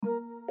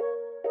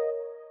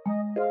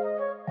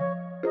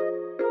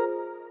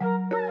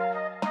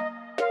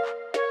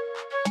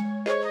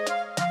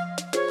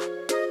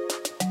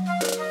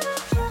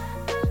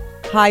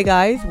Hi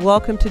guys,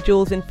 welcome to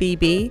Jules and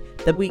Phoebe,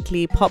 the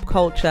weekly pop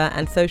culture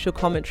and social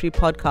commentary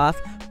podcast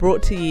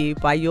brought to you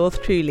by yours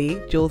truly,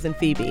 Jules and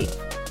Phoebe.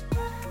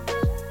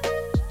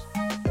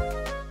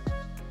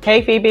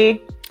 Hey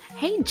Phoebe.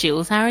 Hey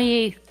Jules, how are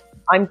you?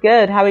 I'm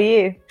good, how are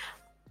you?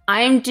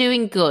 I am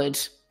doing good,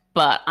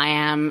 but I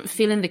am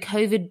feeling the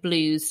COVID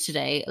blues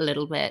today a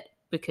little bit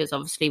because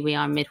obviously we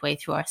are midway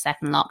through our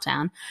second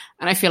lockdown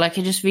and I feel like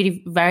I just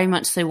really very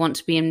much so want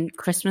to be in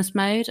Christmas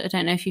mode. I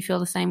don't know if you feel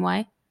the same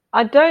way.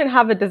 I don't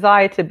have a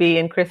desire to be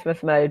in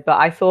Christmas mode, but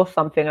I saw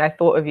something and I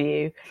thought of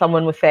you.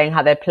 Someone was saying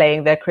how they're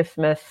playing their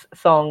Christmas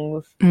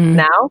songs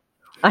now.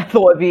 I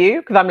thought of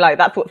you because I'm like,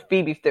 that's what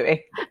Phoebe's doing.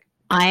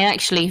 I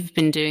actually have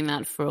been doing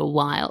that for a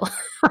while.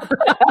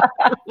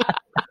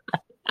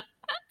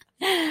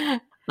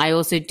 I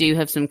also do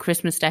have some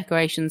Christmas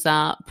decorations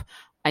up.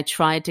 I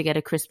tried to get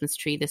a Christmas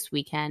tree this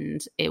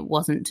weekend. It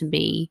wasn't to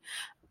be.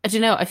 I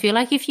don't know. I feel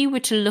like if you were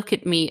to look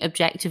at me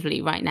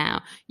objectively right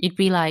now, you'd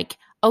be like,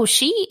 oh,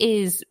 she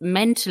is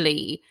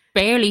mentally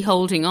barely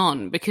holding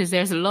on because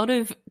there's a lot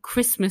of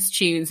Christmas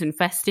tunes and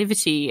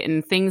festivity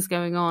and things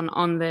going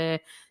on the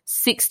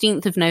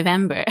 16th of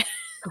November.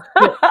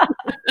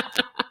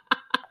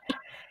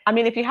 I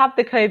mean, if you have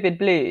the COVID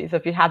blues,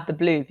 if you have the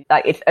blues,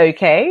 like it's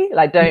okay.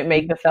 Like, don't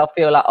make yourself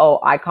feel like,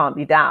 oh, I can't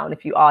be down.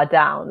 If you are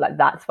down, like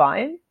that's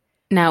fine.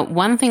 Now,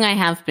 one thing I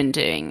have been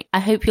doing, I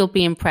hope you'll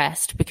be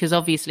impressed because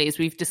obviously, as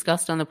we've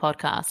discussed on the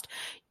podcast,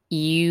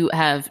 you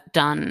have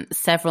done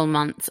several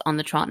months on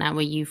the trot now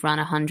where you've run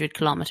 100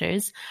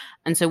 kilometers.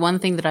 And so one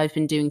thing that I've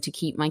been doing to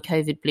keep my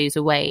COVID blues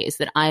away is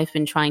that I've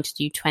been trying to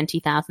do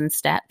 20,000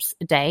 steps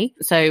a day.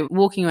 So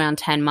walking around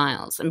 10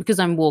 miles. And because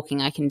I'm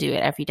walking, I can do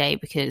it every day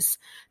because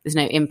there's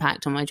no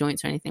impact on my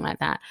joints or anything like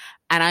that.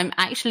 And I'm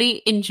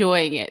actually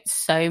enjoying it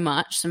so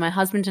much. So my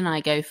husband and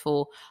I go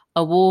for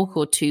a walk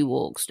or two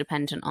walks,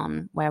 dependent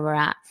on where we're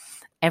at,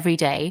 every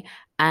day.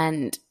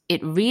 And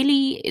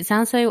it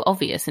sounds so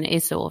obvious, and it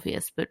is so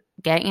obvious, but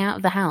getting out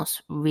of the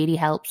house really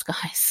helps,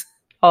 guys.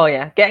 Oh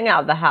yeah, getting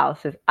out of the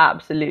house is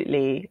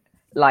absolutely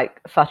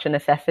like such a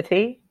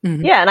necessity.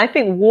 Mm-hmm. Yeah, and I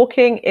think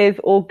walking is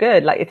all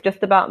good. Like it's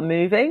just about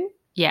moving.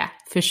 Yeah,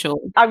 for sure.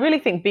 I really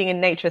think being in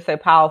nature is so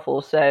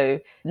powerful. So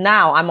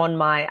now I'm on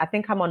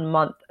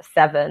month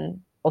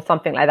 7 or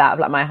something like that of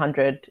like my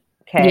 100K.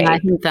 Yeah, I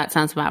think that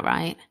sounds about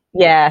right.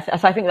 Yes,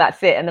 so I think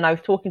that's it. And then I was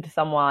talking to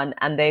someone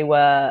and they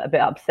were a bit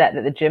upset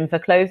that the gyms are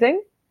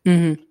closing.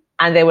 Mm-hmm.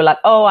 And they were like,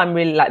 oh, I'm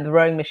really like the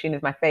rowing machine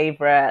is my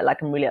favorite.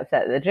 Like, I'm really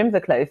upset that the gyms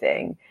are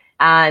closing.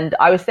 And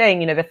I was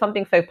saying, there's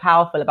something so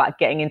powerful about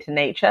getting into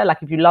nature. Like,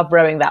 if you love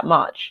rowing that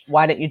much,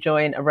 why don't you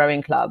join a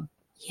rowing club?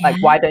 Yeah.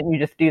 Like, why don't you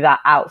just do that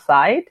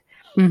outside?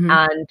 Mm-hmm.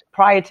 And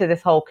prior to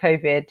this whole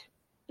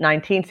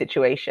COVID-19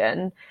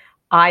 situation,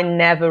 I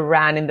never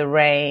ran in the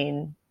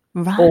rain.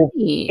 Right. Or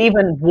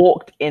even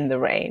walked in the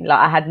rain. Like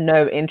I had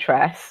no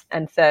interest.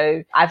 And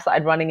so I've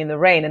started running in the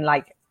rain and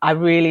like, I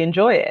really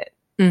enjoy it.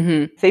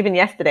 Mm-hmm. So even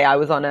yesterday I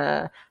was on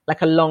a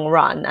long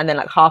run and then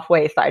like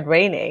halfway it started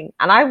raining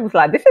and I was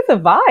like, this is a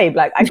vibe.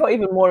 Like I got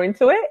even more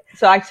into it.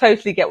 So I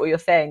totally get what you're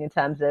saying in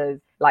terms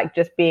of like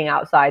just being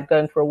outside,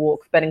 going for a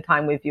walk, spending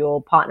time with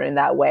your partner in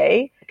that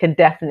way can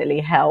definitely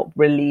help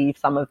relieve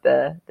some of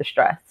the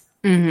stress.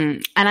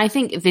 Mm-hmm. And I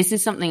think this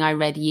is something I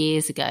read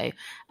years ago.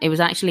 It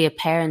was actually a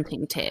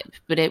parenting tip,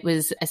 but it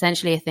was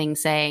essentially a thing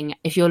saying,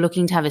 if you're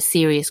looking to have a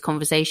serious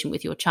conversation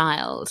with your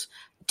child,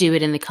 do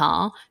it in the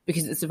car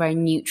because it's a very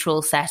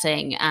neutral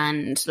setting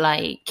and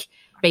like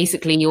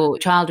basically your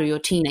child or your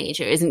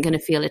teenager isn't going to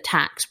feel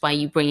attacked by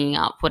you bringing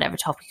up whatever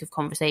topic of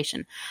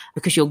conversation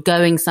because you're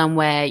going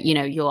somewhere,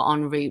 you're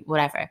en route,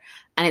 whatever.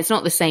 And it's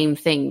not the same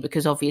thing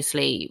because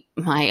obviously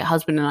my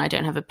husband and I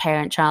don't have a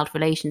parent-child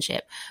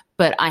relationship.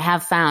 But I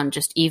have found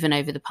just even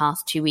over the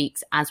past 2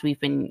 weeks, as we've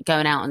been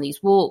going out on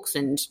these walks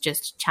and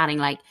just chatting,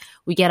 like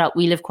we get up,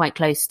 we live quite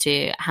close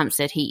to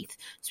Hampstead Heath.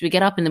 So we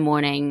get up in the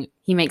morning,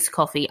 he makes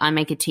coffee, I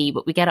make a tea,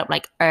 but we get up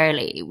like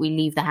early. We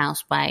leave the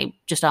house by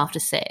just after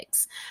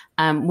 6,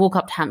 walk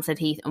up to Hampstead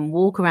Heath and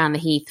walk around the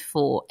Heath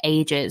for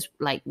ages.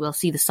 Like we'll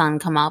see the sun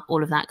come up,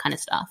 all of that kind of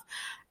stuff.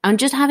 And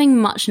just having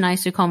much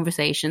nicer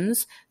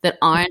conversations that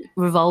aren't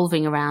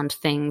revolving around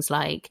things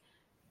like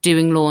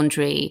doing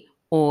laundry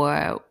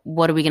or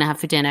what are we going to have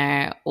for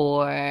dinner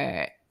or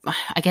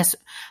I guess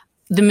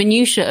the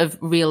minutiae of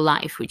real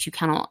life, which you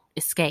cannot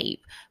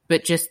escape,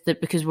 but just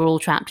that because we're all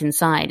trapped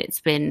inside,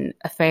 it's been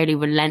a fairly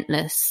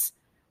relentless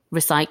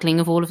recycling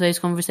of all of those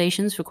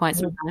conversations for quite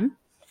some time.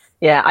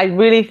 Yeah, I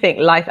really think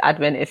life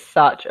admin is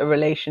such a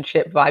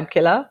relationship vibe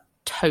killer.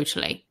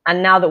 Totally.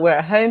 And now that we're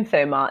at home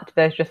so much,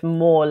 there's just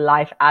more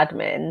life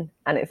admin.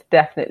 And it's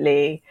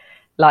definitely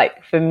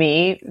like, for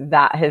me,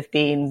 that has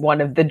been one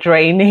of the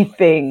draining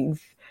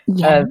things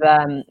of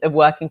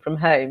working from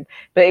home.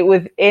 But it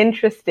was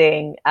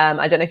interesting.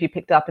 I don't know if you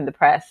picked up in the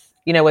press,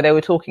 where they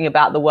were talking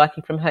about the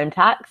working from home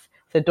tax.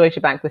 So Deutsche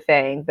Bank was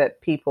saying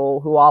that people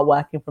who are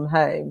working from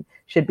home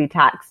should be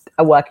taxed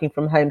a working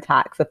from home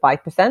tax of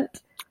 5%.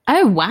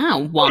 Oh, wow.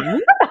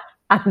 One.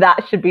 And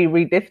that should be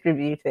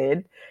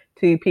redistributed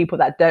to people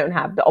that don't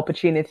have the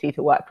opportunity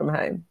to work from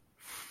home.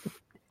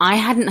 I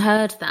hadn't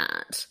heard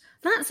that.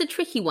 That's a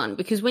tricky one,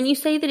 because when you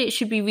say that it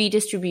should be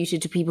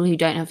redistributed to people who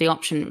don't have the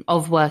option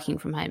of working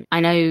from home,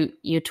 I know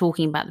you're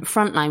talking about the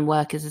frontline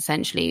workers,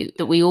 essentially,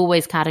 that we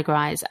always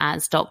categorize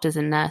as doctors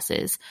and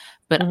nurses,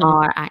 but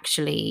are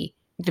actually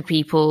the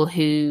people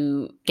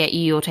who get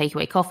you your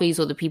takeaway coffees,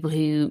 or the people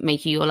who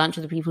make you your lunch,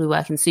 or the people who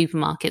work in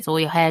supermarkets, or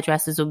your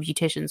hairdressers or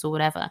beauticians or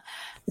whatever.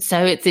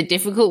 So it's a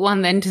difficult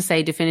one then to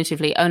say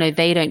definitively, oh no,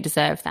 they don't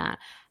deserve that.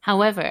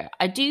 However,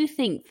 I do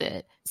think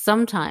that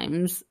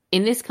sometimes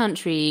in this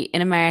country,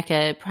 in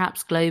America,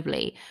 perhaps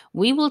globally,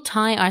 we will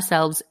tie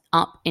ourselves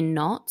up in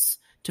knots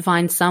to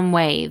find some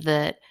way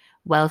that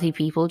wealthy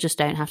people just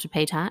don't have to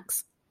pay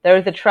tax. There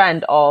is a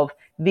trend of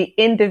the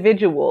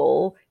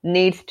individual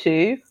needs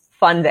to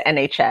fund the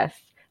NHS.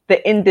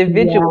 The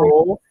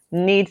individual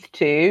needs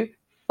to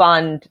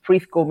fund free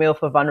school meal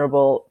for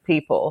vulnerable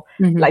people.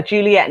 Like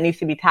Juliet needs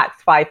to be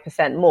taxed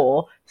 5%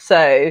 more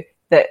so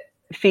that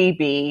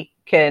Phoebe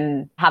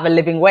can have a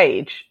living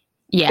wage.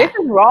 This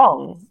is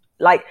wrong.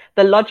 Like,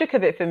 the logic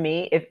of it for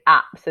me is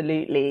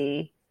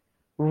absolutely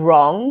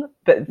wrong.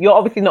 But you're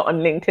obviously not on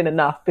LinkedIn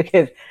enough,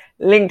 because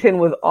LinkedIn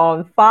was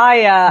on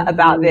fire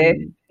about this.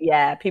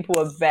 Yeah, people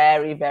were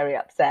very, very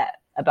upset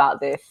about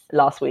this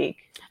last week.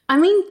 I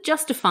mean,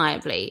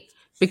 justifiably,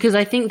 because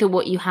I think that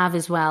what you have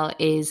as well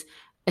is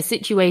a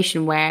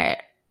situation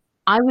where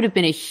I would have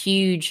been a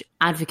huge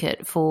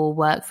advocate for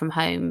work from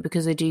home,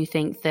 because I do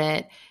think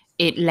that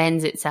it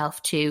lends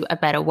itself to a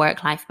better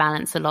work-life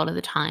balance a lot of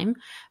the time.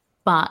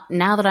 But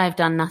now that I've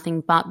done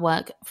nothing but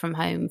work from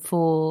home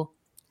for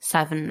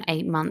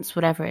 7-8 months,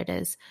 whatever it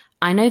is,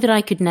 I know that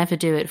I could never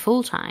do it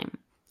full time.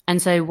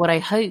 And so what I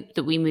hope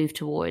that we move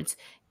towards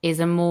is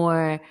a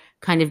more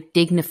kind of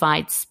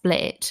dignified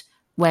split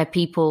where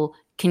people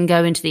can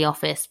go into the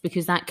office,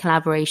 because that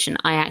collaboration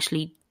I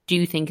actually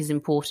do think is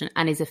important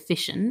and is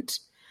efficient.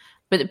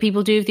 But that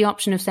people do have the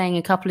option of saying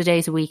a couple of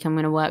days a week, I'm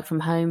going to work from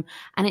home,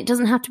 and it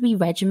doesn't have to be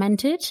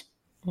regimented.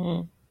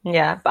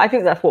 Yeah, but I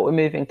think that's what we're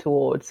moving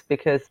towards,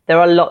 because there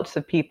are lots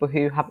of people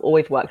who have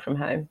always worked from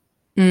home.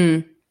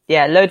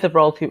 Yeah, loads of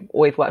roles who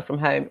always work from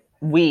home.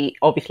 We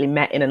obviously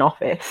met in an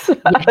office, so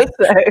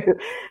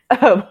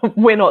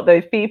we're not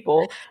those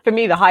people. For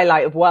me, the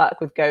highlight of work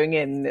was going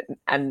in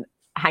and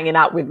hanging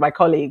out with my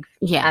colleagues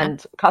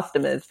and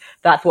customers.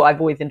 That's what I've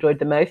always enjoyed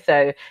the most.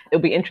 So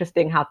it'll be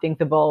interesting how things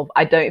evolve.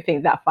 I don't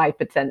think that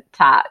 5%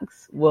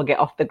 tax will get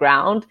off the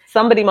ground.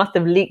 Somebody must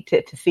have leaked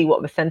it to see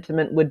what the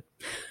sentiment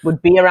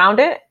would be around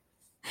it.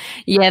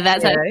 Yeah,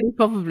 that's actually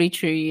probably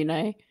true,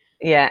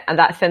 Yeah, and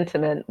that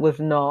sentiment was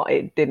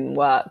it didn't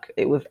work.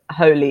 It was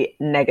wholly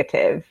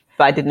negative.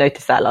 But I did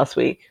notice that last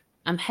week.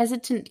 I'm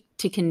hesitant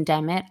to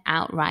condemn it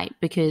outright,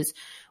 because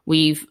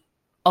we've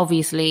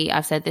obviously,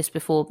 I've said this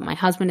before, but my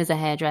husband is a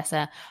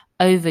hairdresser.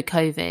 Over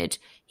COVID,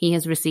 he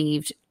has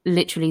received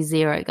literally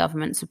zero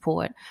government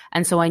support.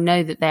 And so I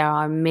know that there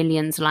are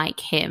millions like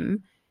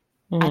him.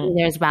 I think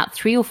there's about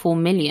 3 or 4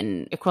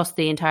 million across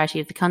the entirety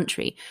of the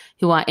country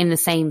who are in the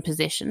same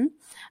position.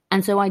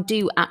 And so I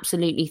do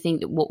absolutely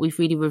think that what we've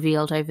really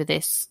revealed over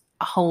this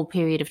whole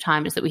period of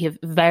time is that we have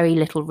very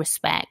little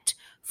respect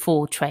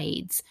for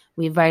trades.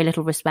 We have very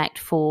little respect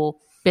for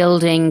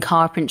building,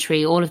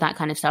 carpentry, all of that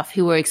kind of stuff,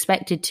 who were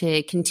expected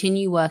to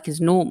continue work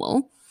as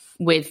normal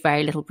with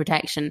very little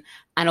protection,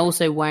 and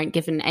also weren't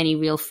given any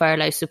real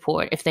furlough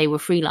support if they were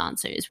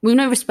freelancers. We have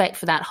no respect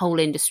for that whole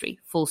industry,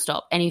 full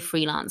stop, any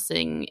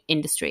freelancing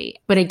industry.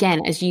 But again,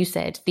 as you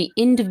said, the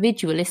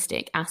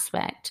individualistic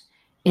aspect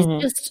is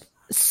just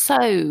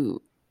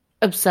so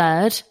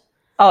absurd.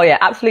 Oh yeah,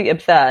 absolutely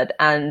absurd.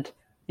 And,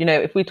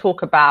 if we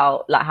talk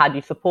about like how do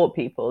you support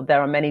people,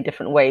 there are many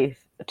different ways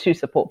to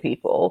support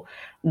people.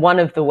 One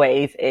of the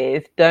ways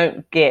is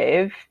don't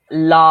give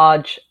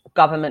large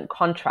government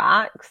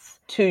contracts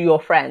to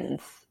your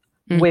friends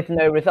with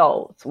no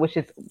results, which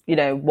is,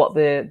 what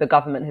the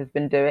government has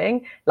been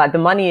doing. Like, the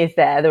money is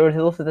there, the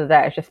resources are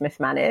there, it's just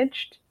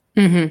mismanaged.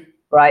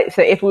 Right?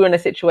 So if we were in a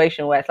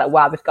situation where it's like,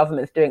 wow, this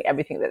government's doing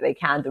everything that they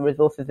can, the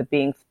resources are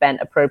being spent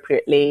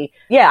appropriately,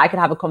 yeah, I could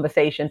have a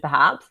conversation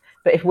perhaps.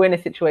 But if we're in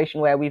a situation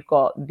where we've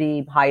got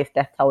the highest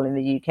death toll in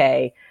the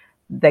UK,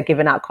 they're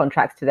giving out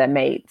contracts to their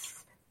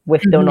mates, we're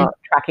still not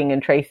tracking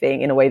and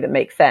tracing in a way that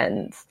makes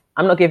sense.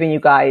 I'm not giving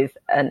you guys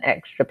an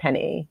extra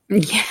penny.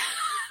 Yeah.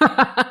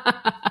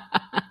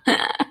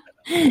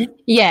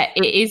 Yeah,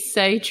 it is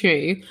so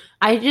true.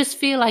 I just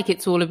feel like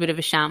it's all a bit of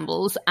a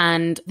shambles.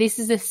 And this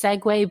is a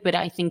segue, but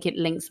I think it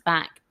links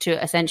back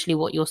to essentially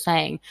what you're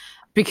saying,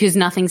 because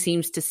nothing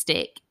seems to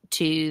stick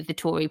to the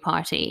Tory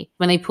party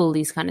when they pull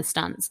these kind of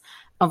stunts.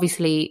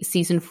 Obviously,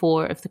 season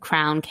 4 of The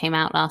Crown came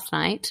out last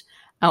night.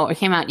 Oh, it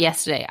came out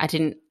yesterday. I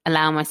didn't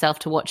allow myself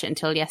to watch it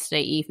until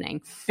yesterday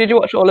evening. Did you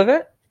watch all of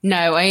it?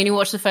 No, I only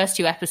watched the first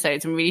 2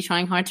 episodes. I'm really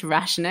trying hard to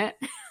ration it.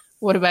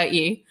 What about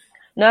you?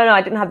 No,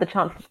 I didn't have the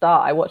chance to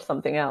start. I watched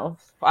something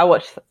else. I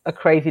watched a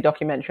crazy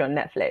documentary on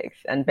Netflix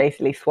and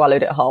basically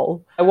swallowed it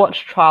whole. I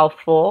watched Trial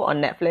 4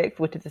 on Netflix,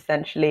 which is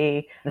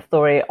essentially the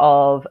story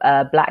of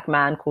a black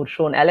man called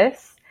Sean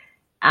Ellis.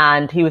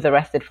 And he was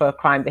arrested for a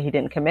crime that he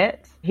didn't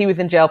commit. He was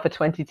in jail for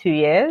 22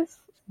 years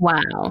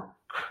Wow.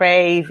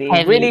 Crazy.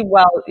 Heavy. Really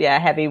well,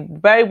 heavy.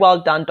 Very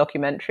well done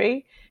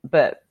documentary,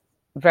 but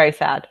very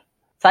sad.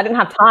 So I didn't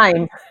have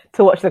time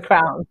to watch The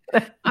Crown.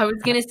 I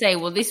was going to say,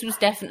 well, this was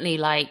definitely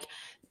like,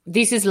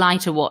 this is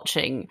lighter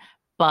watching.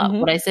 But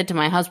what I said to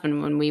my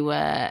husband when we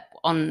were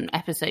on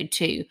episode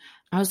 2,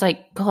 I was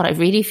like, God, I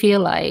really feel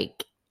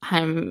like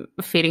I'm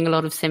feeling a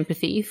lot of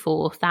sympathy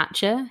for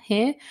Thatcher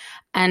here.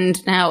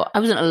 And now I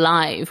wasn't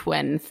alive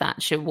when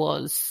Thatcher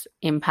was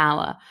in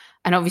power.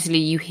 And obviously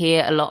you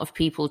hear a lot of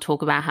people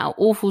talk about how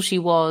awful she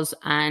was.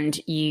 And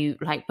you,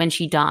 like, when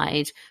she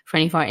died, for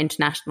any of our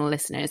international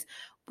listeners,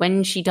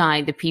 when she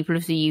died, the people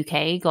of the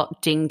UK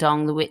got Ding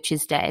Dong, the Witch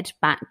is Dead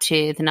back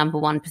to the number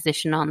 1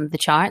 position on the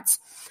charts.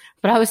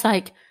 But I was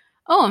like,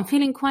 oh, I'm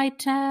feeling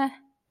quite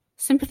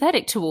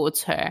sympathetic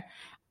towards her.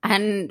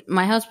 And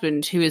my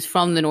husband, who is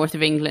from the north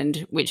of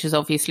England, which is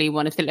obviously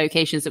one of the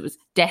locations that was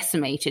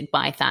decimated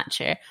by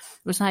Thatcher,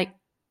 was like,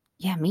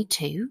 yeah, me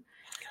too.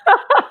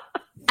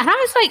 And I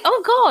was like,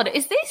 oh God,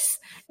 is this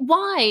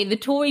why the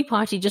Tory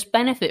party just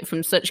benefit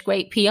from such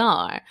great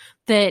PR?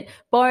 That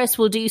Boris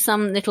will do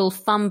some little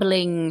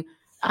fumbling,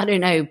 I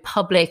don't know,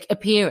 public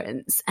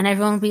appearance, and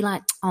everyone will be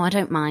like, oh, I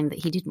don't mind that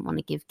he didn't want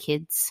to give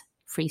kids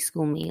free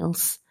school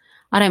meals.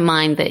 I don't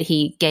mind that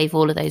he gave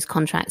all of those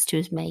contracts to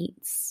his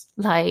mates.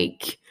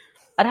 Like,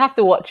 I'd have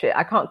to watch it.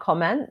 I can't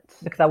comment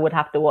because I would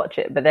have to watch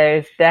it, but there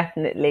is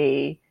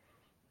definitely,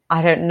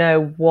 I don't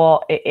know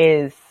what it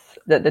is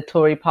that the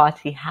Tory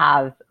party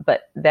have,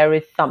 but there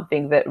is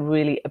something that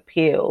really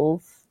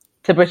appeals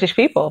to British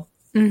people.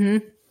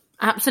 Mm-hmm.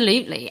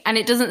 Absolutely. And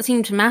it doesn't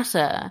seem to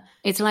matter.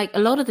 It's like a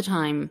lot of the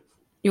time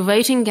you're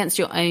voting against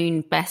your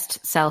own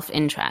best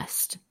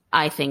self-interest,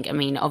 I think. I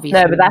mean,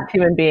 obviously. No, but that's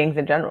human beings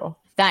in general.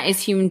 That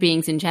is human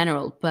beings in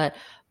general. But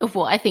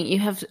what I think you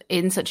have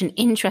in such an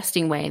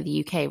interesting way in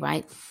the UK,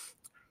 right?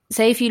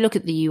 Say if you look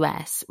at the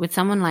US with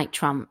someone like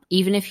Trump,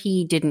 even if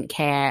he didn't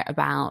care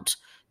about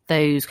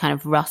those kind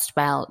of Rust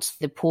Belt,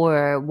 the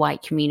poorer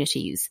white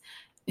communities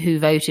who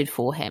voted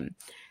for him,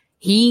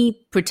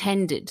 he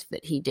pretended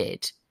that he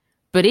did.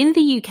 But in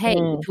the UK,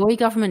 the Tory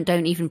government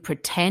don't even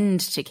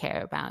pretend to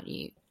care about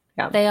you.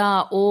 Yeah. They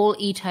are all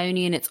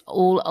Etonian. It's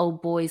all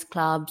old boys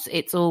clubs.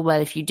 It's all,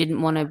 well, if you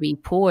didn't want to be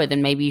poor,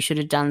 then maybe you should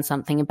have done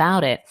something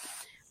about it.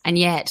 And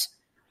yet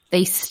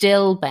they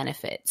still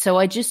benefit. So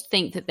I just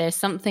think that there's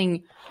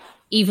something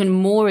even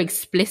more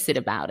explicit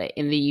about it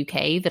in the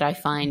UK that I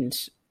find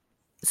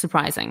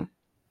surprising.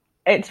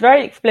 It's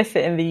very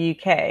explicit in the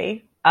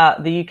UK.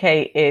 The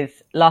UK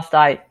is, last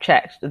I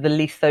checked, the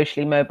least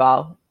socially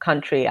mobile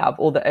country out of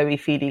all the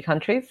OECD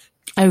countries.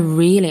 Oh,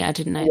 really? I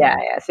didn't know. Yeah.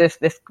 So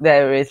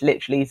there is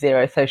literally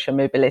zero social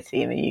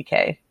mobility in the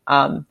UK.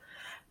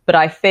 But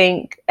I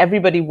think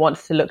everybody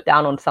wants to look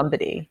down on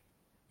somebody.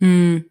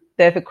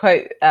 There's a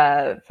quote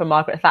from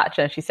Margaret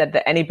Thatcher, and she said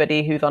that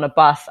anybody who's on a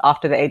bus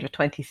after the age of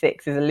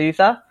 26 is a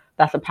loser.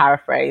 That's a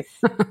paraphrase.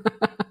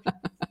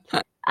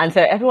 And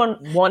so everyone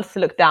wants to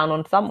look down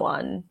on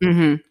someone.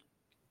 Mm-hmm.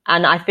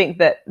 And I think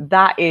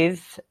that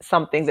is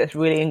something that's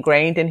really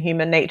ingrained in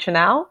human nature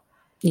now.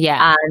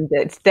 Yeah. And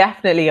it's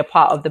definitely a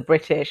part of the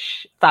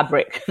British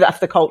fabric. That's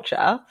the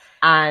culture.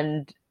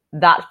 And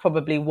that's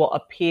probably what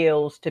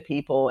appeals to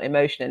people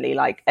emotionally.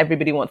 Like,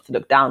 everybody wants to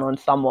look down on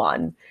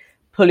someone.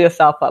 Pull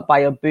yourself up by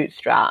your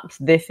bootstraps.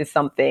 This is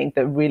something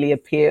that really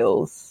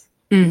appeals.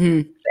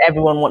 Mm-hmm.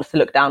 Everyone wants to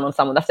look down on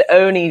someone. That's the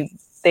only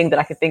thing that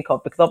I can think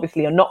of, because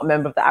obviously you're not a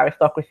member of the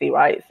aristocracy,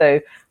 right? So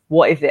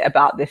what is it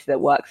about this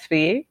that works for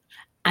you?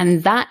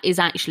 And that is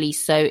actually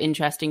so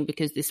interesting,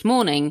 because this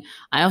morning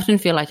I often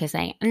feel like I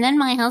say, and then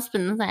my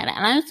husband said it,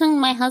 and I was talking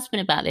to my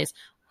husband about this.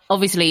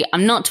 Obviously,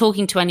 I'm not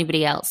talking to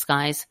anybody else,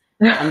 guys.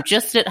 I'm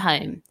just at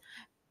home.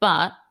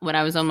 But when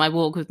I was on my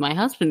walk with my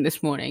husband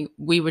this morning,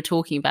 we were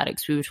talking about it,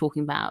 because we were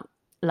talking about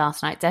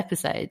last night's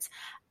episodes.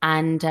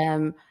 And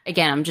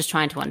again, I'm just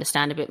trying to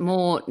understand a bit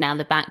more. Now,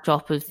 the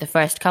backdrop of the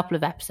first couple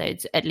of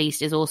episodes, at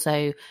least, is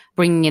also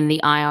bringing in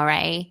the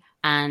IRA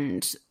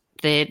and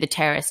the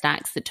terrorist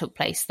acts that took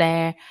place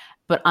there.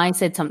 But I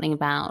said something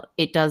about,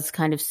 it does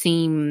kind of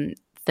seem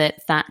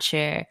that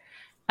Thatcher,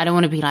 I don't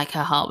want to be like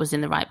her heart was in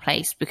the right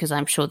place, because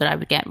I'm sure that I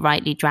would get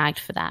rightly dragged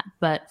for that,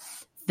 but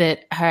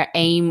that her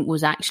aim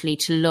was actually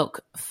to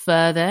look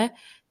further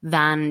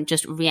than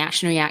just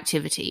reactionary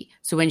activity.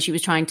 So when she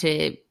was trying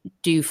to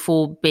do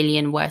 4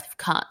 billion worth of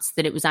cuts,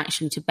 that it was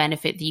actually to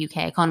benefit the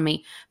UK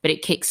economy, but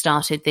it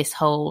kickstarted this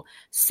whole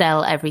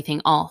sell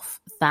everything off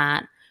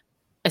that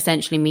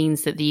essentially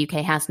means that the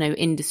UK has no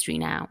industry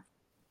now.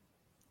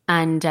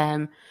 And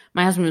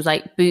my husband was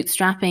like,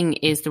 bootstrapping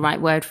is the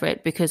right word for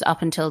it, because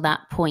up until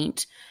that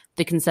point,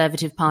 the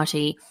Conservative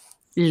Party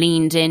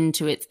leaned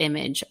into its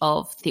image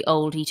of the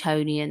old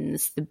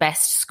Etonians, the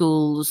best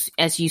schools,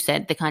 as you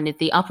said, the kind of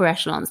the upper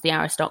echelons, the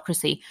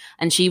aristocracy.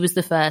 And she was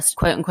the first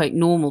quote unquote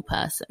normal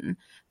person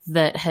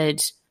that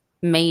had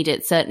made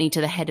it certainly to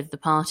the head of the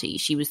party.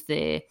 She was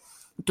the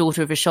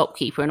daughter of a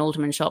shopkeeper, an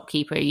alderman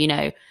shopkeeper, you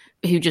know,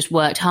 who just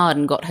worked hard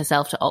and got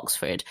herself to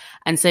Oxford.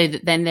 And so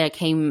that then there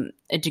came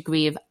a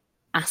degree of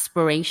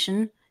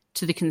aspiration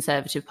to the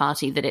Conservative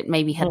Party that it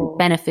maybe hadn't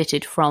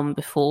benefited from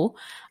before.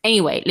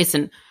 Anyway,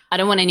 listen, I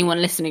don't want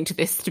anyone listening to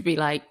this to be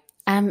like,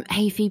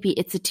 hey, Phoebe,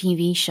 it's a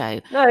TV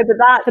show. No, but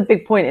that's a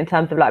big point in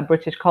terms of like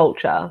British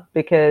culture,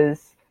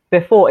 because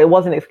before it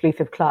was an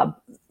exclusive club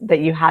that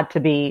you had to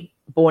be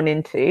born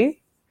into,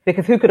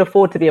 because who could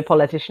afford to be a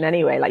politician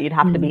anyway? Like you'd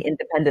have to be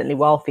independently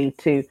wealthy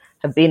to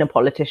have been a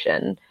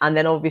politician. And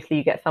then obviously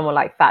you get someone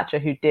like Thatcher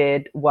who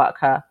did work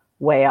her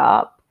way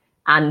up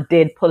and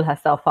did pull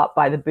herself up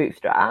by the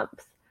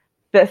bootstraps.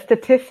 But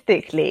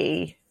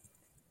statistically,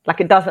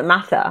 like it doesn't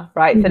matter,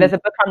 right? So there's a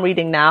book I'm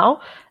reading now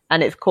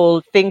and it's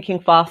called Thinking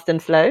Fast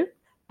and Slow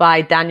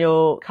by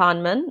Daniel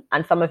Kahneman.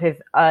 And some of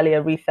his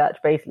earlier research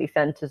basically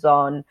centers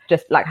on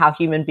just like how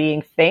human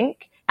beings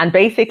think. And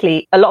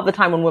basically, a lot of the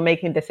time when we're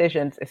making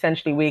decisions,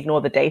 essentially we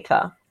ignore the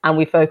data and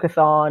we focus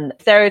on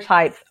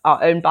stereotypes,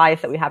 our own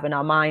bias that we have in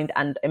our mind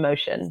and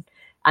emotion.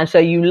 And so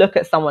you look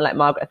at someone like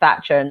Margaret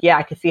Thatcher and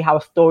I can see how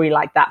a story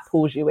like that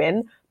pulls you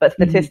in, but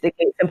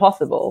statistically it's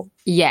impossible.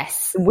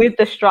 Yes. With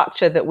the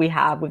structure that we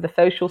have, with the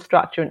social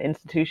structure and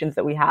institutions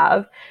that we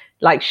have,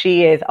 like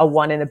she is a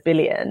 1 in a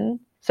billion.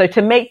 So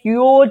to make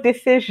your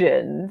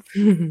decisions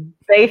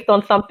based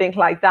on something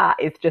like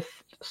that is just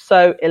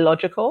so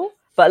illogical,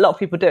 but a lot of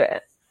people do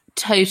it.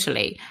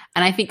 Totally.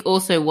 And I think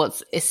also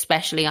what's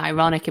especially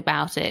ironic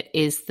about it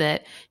is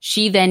that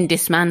she then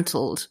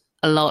dismantled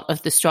a lot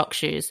of the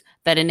structures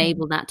that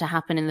enabled that to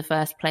happen in the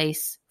first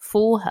place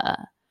for her.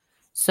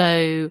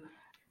 So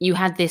you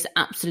had this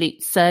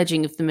absolute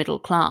surging of the middle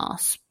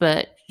class,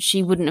 but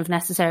she wouldn't have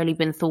necessarily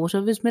been thought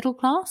of as middle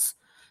class.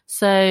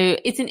 So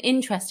it's an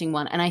interesting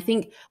one. And I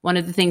think one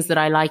of the things that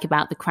I like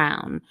about The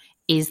Crown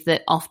is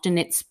that often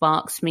it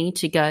sparks me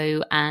to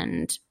go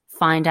and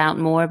find out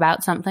more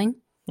about something.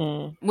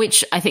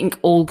 Which I think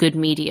all good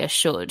media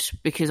should,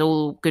 because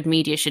all good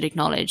media should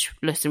acknowledge,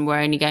 listen, we're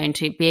only going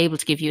to be able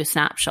to give you a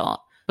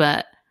snapshot,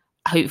 but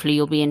hopefully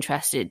you'll be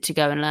interested to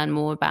go and learn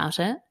more about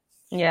it.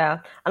 Yeah.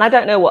 And I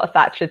don't know what a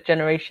Thatcher's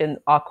generation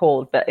are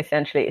called, but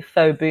essentially it's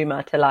so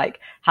boomer to like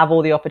have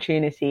all the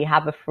opportunity,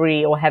 have a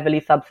free or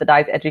heavily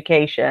subsidized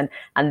education,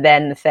 and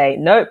then say,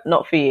 nope,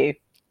 not for you.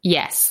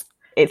 Yes.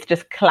 It's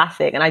just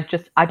classic. And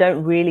I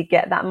don't really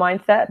get that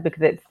mindset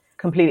because it's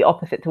completely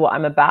opposite to what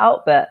I'm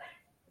about. But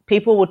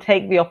people will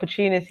take the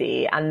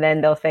opportunity and then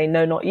they'll say,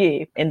 no, not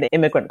you, in the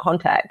immigrant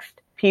context.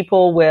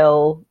 People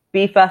will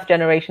be first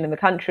generation in the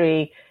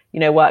country,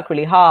 work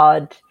really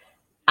hard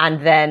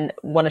and then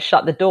want to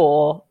shut the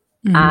door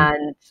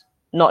and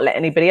not let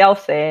anybody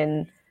else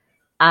in.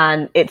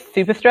 And it's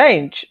super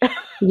strange.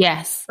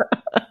 Yes.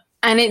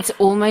 And it's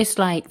almost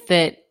like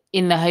that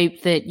in the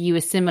hope that you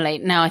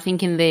assimilate. Now, I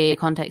think in the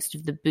context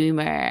of the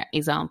boomer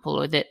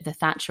example or the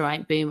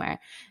Thatcherite boomer,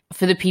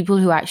 for the people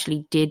who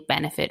actually did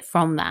benefit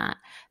from that,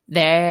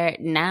 they're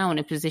now in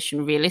a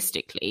position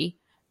realistically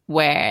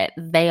where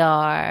they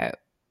are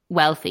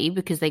wealthy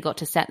because they got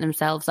to set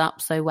themselves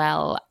up so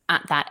well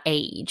at that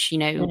age,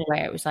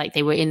 where it was like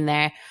they were in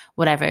their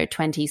whatever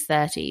 20s,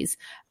 30s.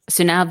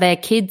 So now their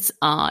kids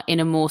are in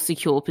a more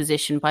secure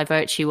position by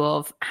virtue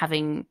of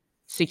having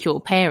secure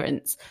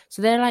parents.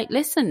 So they're like,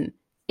 listen,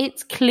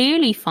 it's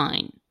clearly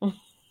fine.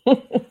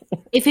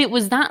 If it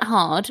was that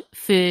hard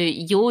for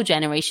your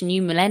generation,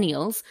 you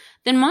millennials,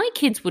 then my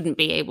kids wouldn't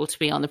be able to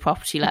be on the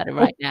property ladder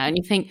right now. And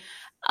you think,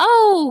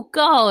 oh,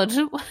 God.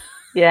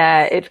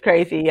 Yeah, it's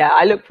crazy. Yeah,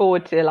 I look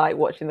forward to like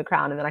watching The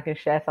Crown and then I can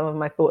share some of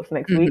my thoughts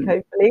next week,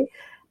 hopefully.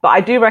 But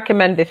I do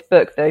recommend this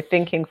book, though,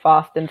 Thinking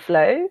Fast and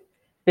Slow,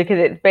 because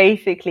it's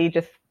basically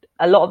just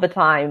a lot of the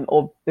time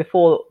or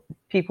before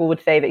people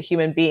would say that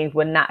human beings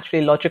were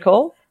naturally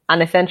logical.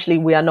 And essentially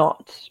we are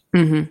not.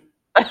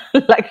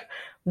 Like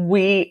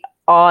we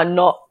are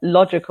not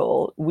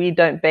logical. We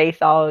don't base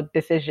our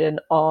decision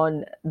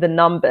on the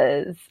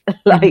numbers.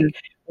 Like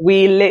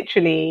we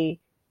literally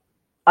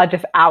are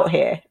just out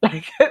here.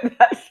 Like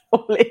that's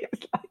all it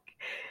is.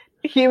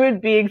 Like human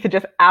beings are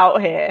just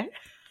out here.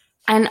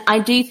 And I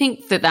do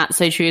think that that's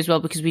so true as well,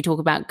 because we talk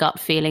about gut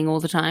feeling all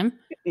the time.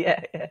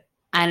 Yeah.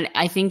 And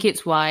I think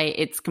it's why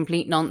it's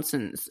complete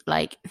nonsense.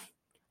 Like,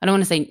 I don't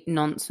want to say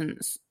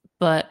nonsense,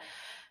 but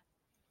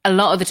a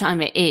lot of the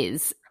time it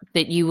is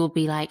that you will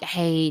be like,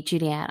 hey,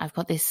 Juliet, I've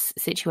got this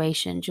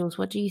situation. Jules,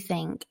 what do you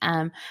think?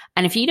 And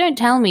if you don't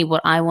tell me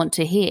what I want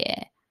to hear,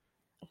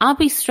 I'll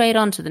be straight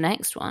on to the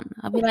next one.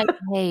 I'll be like,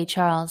 hey,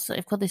 Charles,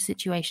 I've got this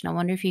situation. I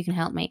wonder if you can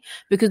help me.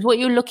 Because what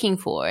you're looking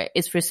for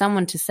is for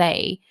someone to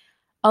say,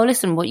 oh,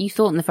 listen, what you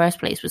thought in the first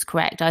place was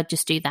correct. I'd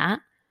just do that.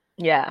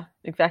 Yeah,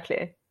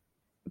 exactly.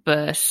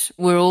 But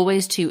we're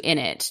always too in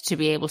it to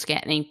be able to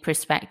get any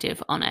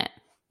perspective on it.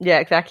 Yeah,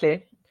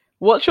 exactly.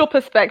 What's your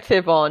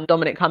perspective on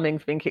Dominic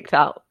Cummings being kicked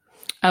out?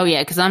 Oh,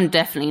 yeah, because I'm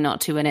definitely not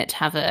too in it to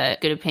have a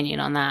good opinion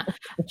on that.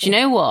 Do you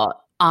know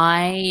what?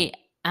 I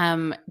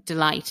am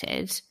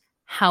delighted.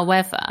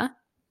 However,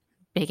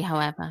 big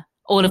however,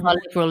 all of our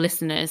liberal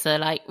listeners are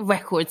like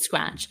record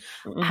scratch.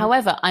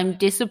 However, I'm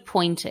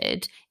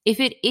disappointed if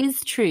it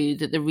is true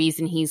that the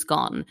reason he's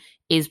gone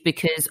is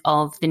because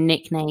of the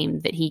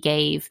nickname that he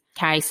gave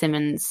Carrie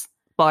Symonds,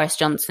 Boris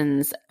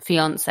Johnson's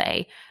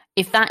fiance.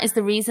 If that is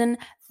the reason,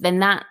 then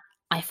that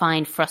I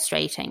find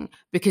frustrating,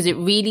 because it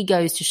really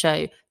goes to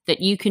show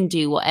that you can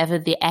do whatever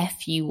the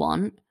F you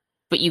want,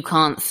 but you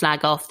can't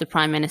slag off the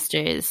Prime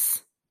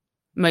Minister's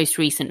most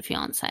recent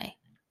fiancée.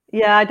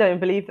 Yeah, I don't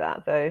believe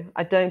that, though.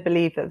 I don't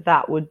believe that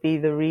that would be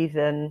the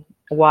reason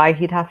why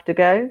he'd have to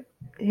go.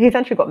 He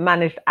essentially got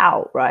managed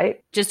out,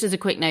 right? Just as a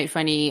quick note for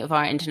any of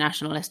our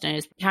international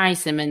listeners, Carrie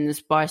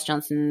Symonds, Boris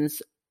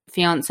Johnson's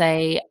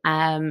fiancée,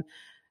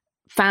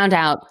 found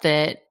out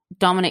that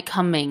Dominic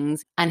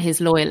Cummings and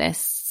his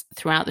loyalists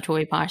throughout the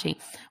Tory party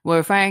were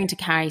referring to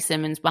Carrie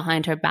Symonds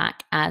behind her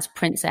back as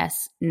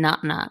Princess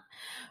Nut Nut,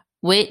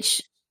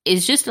 which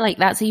is just like,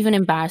 that's even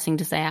embarrassing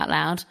to say out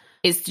loud.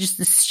 It's just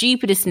the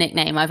stupidest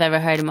nickname I've ever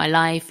heard in my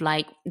life.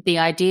 Like, the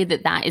idea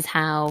that that is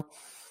how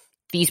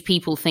these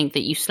people think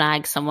that you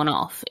slag someone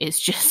off is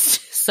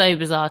just so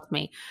bizarre to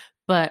me.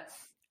 But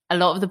a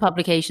lot of the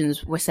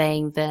publications were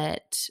saying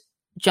that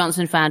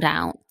Johnson found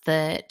out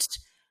that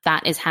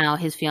that is how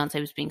his fiancée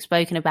was being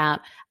spoken about,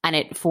 and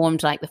it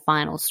formed like the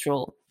final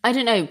straw. I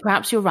don't know,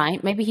 perhaps you're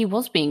right. Maybe he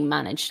was being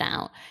managed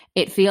out.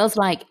 It feels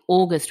like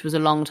August was a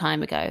long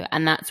time ago,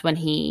 and that's when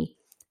he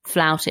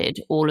flouted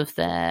all of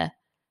the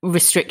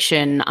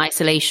restriction,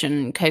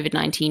 isolation,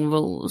 COVID-19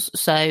 rules.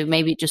 So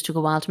maybe it just took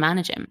a while to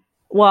manage him.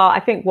 Well, I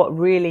think what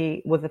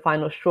really was the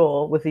final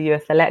straw was the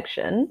US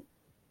election,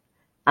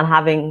 and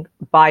having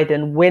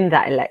Biden win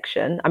that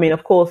election. I mean,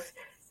 of course,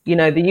 you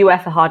know, the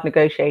US are hard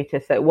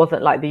negotiators, so it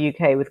wasn't like the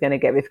UK was going to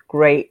get this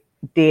great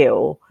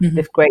deal,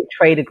 this great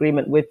trade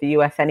agreement with the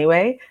US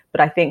anyway.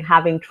 But I think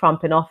having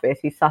Trump in office,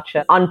 he's such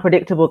an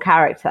unpredictable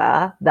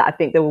character that I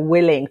think they were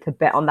willing to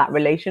bet on that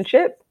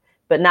relationship.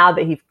 But now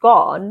that he's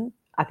gone,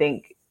 I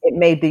think it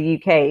made the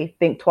UK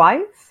think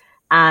twice.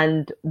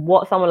 And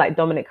what someone like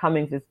Dominic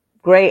Cummings is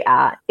great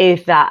at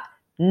is that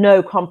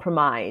no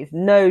compromise,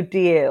 no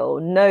deal,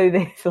 no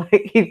this.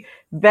 Like, he's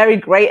very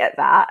great at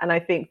that. And I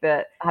think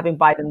that having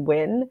Biden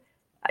win,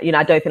 you know,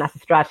 I don't think that's a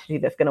strategy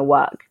that's going to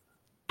work.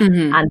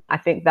 And I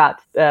think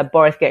that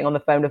Boris getting on the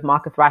phone with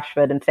Marcus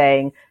Rashford and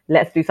saying,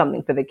 let's do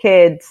something for the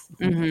kids.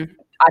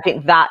 I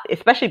think that,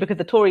 especially because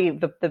the Tory,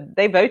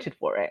 they voted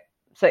for it.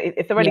 So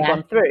it's already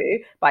gone through.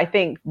 But I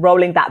think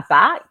rolling that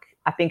back,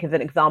 I think is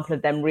an example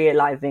of them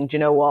realizing, do you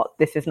know what,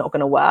 this is not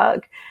going to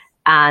work.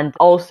 And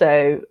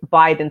also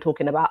Biden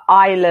talking about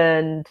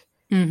Ireland.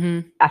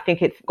 I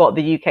think it's got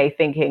the UK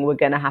thinking we're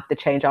going to have to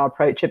change our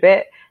approach a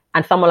bit.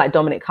 And someone like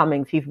Dominic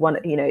Cummings, he's one,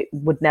 you know,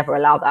 would never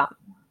allow that.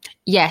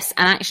 Yes.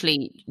 And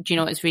actually, do you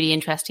know, it's really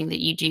interesting that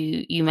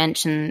you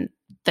mention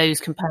those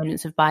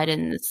components of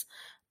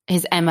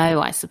his MO,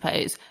 I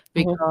suppose,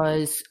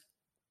 because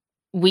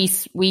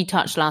we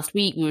touched last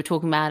week, we were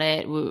talking about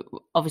it,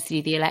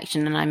 obviously the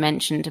election, and I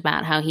mentioned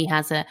about how he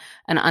has an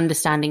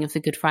understanding of the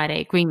Good Friday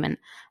Agreement.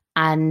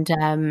 And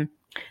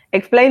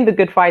explain the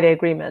Good Friday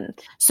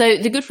Agreement. So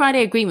the Good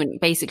Friday Agreement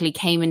basically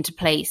came into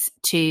place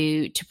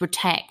to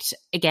protect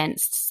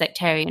against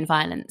sectarian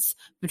violence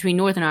between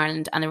Northern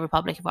Ireland and the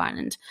Republic of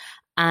Ireland.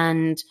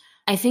 And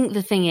I think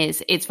the thing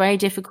is, it's very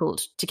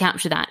difficult to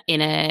capture that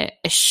in a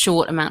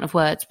short amount of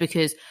words,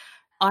 because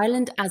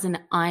Ireland as an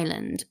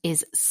island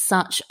is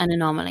such an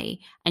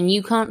anomaly. And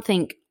you can't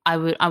think, I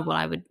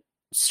would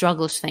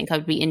struggle to think, I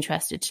would be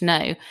interested to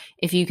know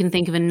if you can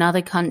think of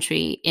another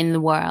country in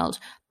the world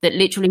that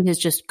literally has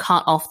just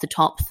cut off the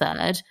top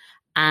third,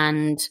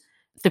 and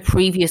the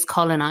previous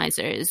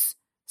colonizers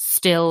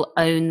still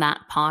own that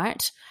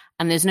part.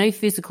 And there's no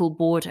physical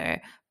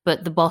border,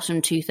 but the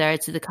bottom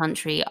 2/3 of the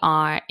country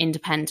are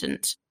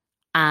independent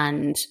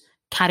and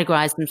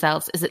categorize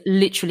themselves as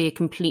literally a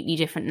completely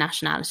different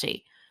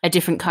nationality, a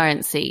different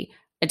currency,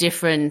 a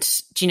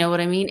different, do you know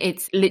what I mean?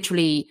 It's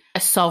literally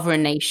a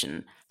sovereign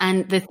nation.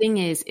 And the thing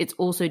is, it's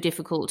also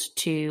difficult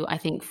to, I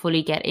think,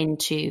 fully get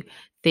into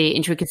the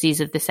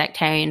intricacies of the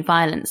sectarian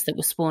violence that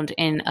was spawned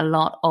in a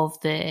lot of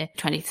the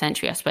 20th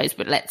century, I suppose,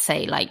 but let's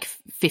say like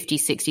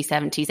 50s, 60s,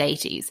 70s,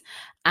 80s.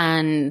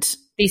 And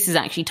this is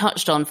actually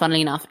touched on,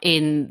 funnily enough,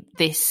 in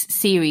this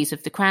series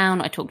of The Crown.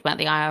 I talked about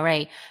the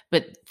IRA,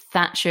 but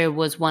Thatcher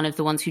was one of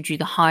the ones who drew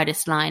the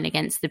hardest line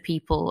against the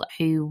people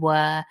who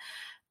were,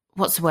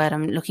 what's the word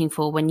I'm looking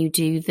for, when you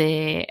do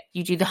the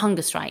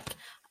hunger strike.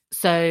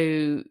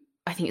 So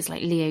I think it's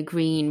like Leo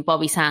Green,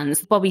 Bobby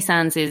Sands. Bobby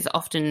Sands is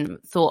often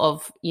thought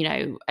of, you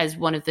know, as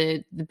one of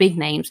the big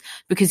names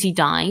because he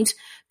died,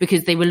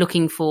 because they were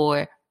looking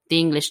for the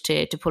English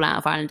to pull out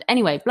of Ireland.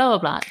 Anyway, blah, blah,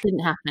 blah. It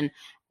didn't happen.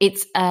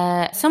 It's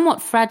a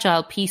somewhat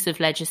fragile piece of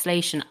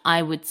legislation,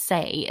 I would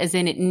say, as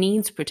in it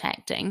needs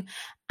protecting.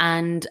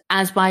 And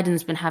as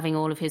Biden's been having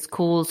all of his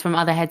calls from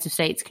other heads of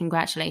states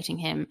congratulating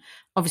him,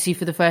 obviously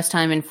for the first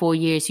time in 4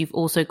 years, you've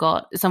also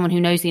got someone who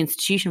knows the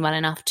institution well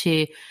enough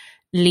to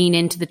lean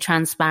into the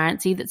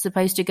transparency that's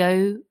supposed to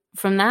go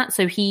from that.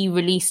 So he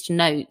released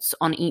notes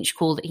on each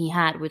call that he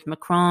had with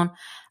Macron,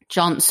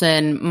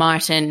 Johnson,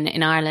 Martin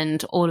in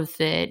Ireland, all of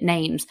the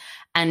names,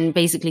 and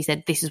basically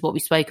said, this is what we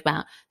spoke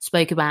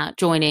about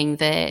joining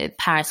the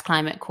Paris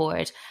Climate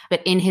Accord.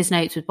 But in his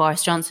notes with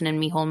Boris Johnson and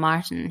Micheál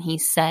Martin, he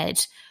said,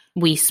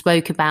 We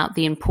spoke about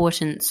the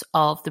importance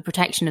of the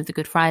protection of the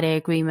Good Friday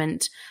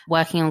Agreement,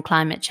 working on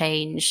climate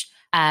change.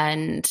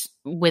 And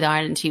with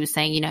Ireland, he was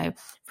saying,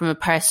 from a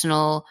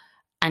personal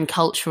and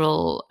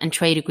cultural and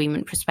trade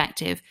agreement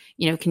perspective,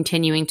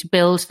 continuing to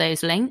build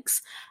those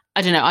links.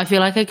 I don't know. I feel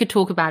like I could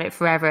talk about it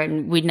forever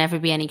and we'd never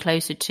be any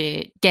closer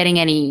to getting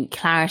any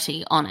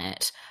clarity on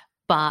it.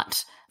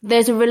 But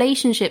there's a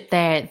relationship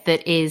there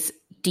that is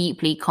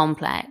deeply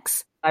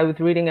complex. I was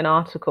reading an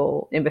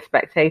article in The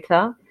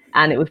Spectator,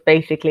 and it was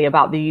basically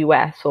about the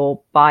US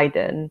or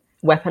Biden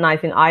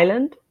weaponizing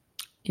Ireland.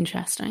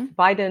 Interesting.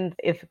 Biden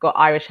has got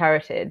Irish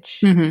heritage.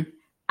 Mm-hmm.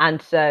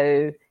 And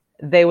so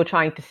they were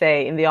trying to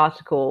say in the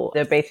article,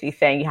 they're basically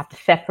saying you have to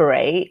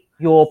separate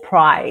your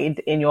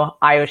pride in your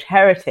Irish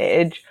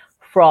heritage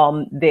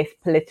from this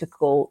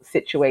political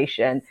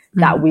situation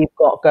that we've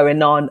got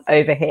going on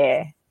over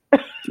here.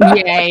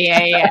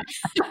 Yeah.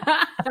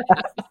 I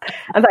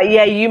was like,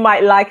 yeah, you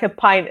might like a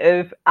pint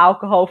of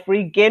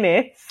alcohol-free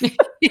Guinness,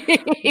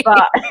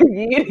 but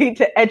you need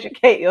to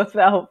educate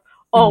yourself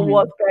on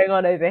what's going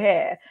on over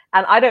here.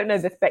 And I don't know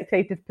the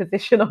Spectator's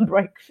position on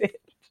Brexit.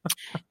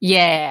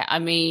 Yeah, I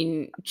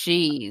mean,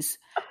 geez.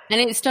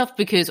 And it's tough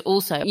because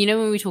also,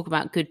 when we talk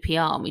about good PR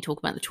and we talk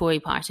about the Tory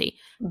party,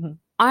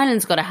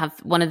 Ireland's got to have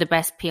one of the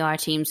best PR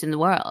teams in the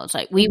world.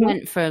 Like we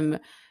went from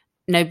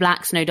no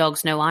blacks, no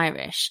dogs, no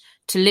Irish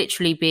to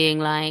literally being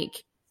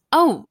like,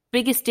 oh,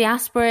 biggest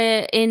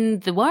diaspora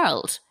in the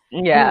world.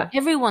 Yeah.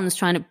 Everyone's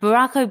trying to.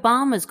 Barack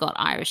Obama's got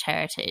Irish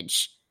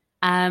heritage.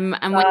 And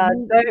when I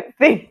don't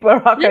think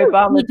Barack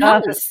Obama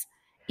does.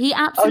 He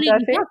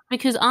absolutely does,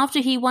 because after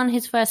he won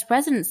his first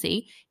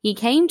presidency, he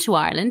came to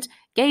Ireland,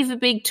 gave a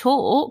big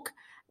talk,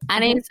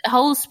 and his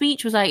whole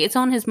speech was like, it's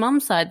on his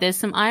mum's side. There's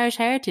some Irish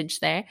heritage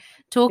there.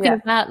 Talking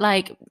about,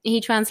 like, he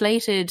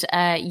translated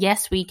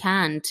yes, we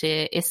can to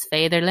Is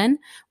Féidirlinn,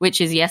 which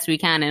is yes, we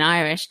can in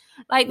Irish.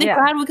 Like, the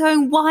crowd were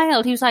going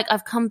wild. He was like,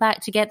 I've come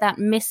back to get that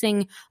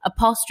missing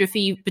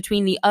apostrophe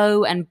between the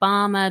O and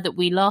Bama that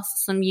we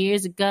lost some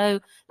years ago.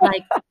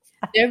 Like,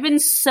 there have been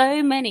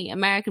so many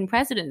American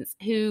presidents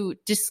who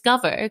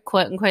discover,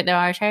 quote unquote, their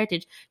Irish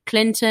heritage.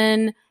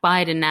 Clinton,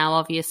 Biden now,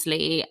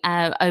 obviously,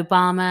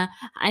 Obama.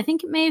 I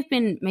think it may have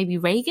been maybe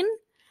Reagan.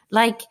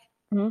 Like,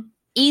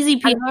 easy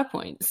PR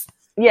points.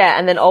 Yeah,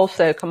 and then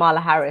also Kamala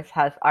Harris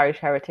has Irish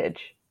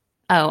heritage.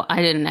 Oh,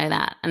 I didn't know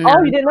that. And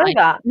you didn't know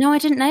that? No, I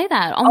didn't know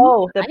that.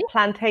 The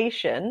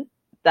plantation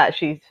that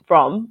she's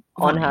from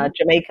on her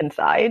Jamaican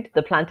side,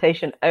 the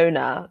plantation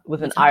owner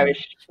was an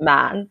Irish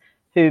man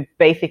who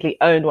basically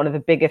owned one of the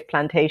biggest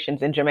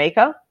plantations in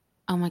Jamaica.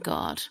 Oh my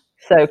God.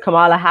 So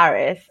Kamala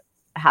Harris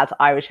has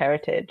Irish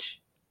heritage.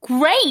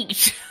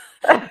 Great!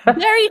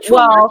 Very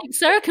traumatic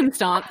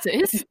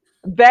circumstances.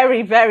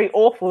 Very, very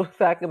awful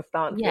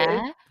circumstances.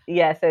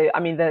 Yeah. So, I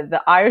mean,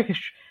 the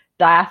Irish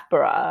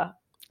diaspora...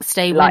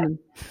 Stay winning.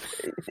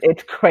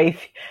 It's crazy.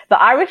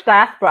 The Irish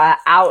diaspora are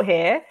out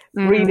here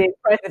breeding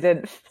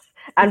presidents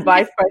and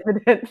vice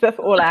presidents. That's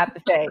all I have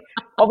to say.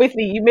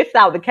 Obviously, you missed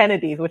out the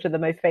Kennedys, which are the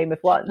most famous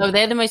ones. Oh,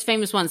 they're the most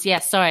famous ones.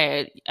 Yes,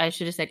 sorry. I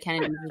should have said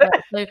Kennedys as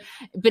well.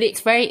 But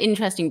it's very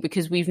interesting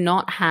because we've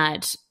not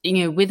had,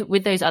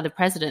 with those other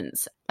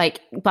presidents, like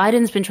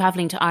Biden's been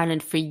traveling to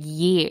Ireland for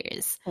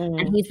years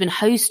and he's been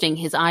hosting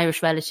his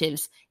Irish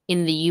relatives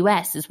in the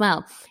US as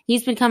well. He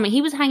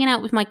was hanging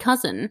out with my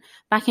cousin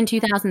back in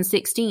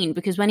 2016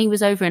 because when he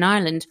was over in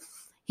Ireland,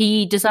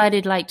 he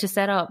decided to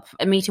set up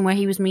a meeting where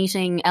he was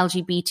meeting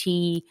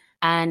LGBT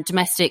and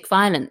domestic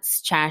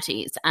violence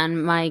charities.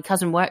 And my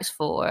cousin works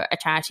for a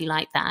charity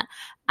like that.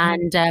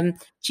 And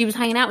she was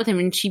hanging out with him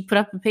and she put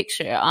up a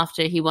picture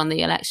after he won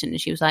the election.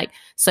 And she was like,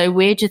 so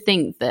weird to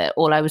think that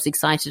all I was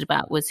excited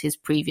about was his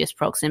previous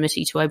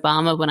proximity to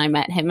Obama when I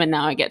met him. And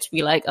now I get to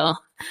be like, oh,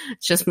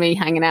 it's just me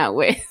hanging out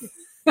with.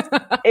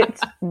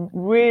 It's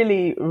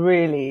really,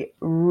 really,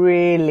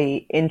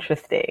 really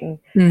interesting.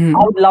 I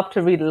would love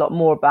to read a lot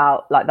more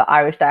about the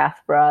Irish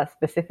diaspora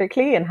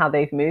specifically and how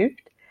they've moved.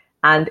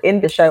 And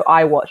in the show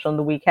I watched on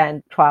the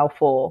weekend, Trial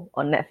 4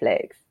 on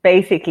Netflix,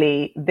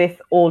 basically this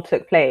all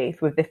took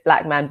place with this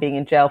black man being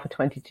in jail for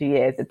 22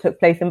 years. It took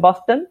place in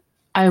Boston.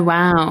 Oh,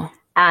 wow.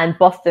 And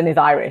Boston is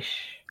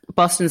Irish.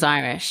 Boston's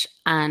Irish.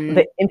 And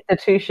the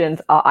institutions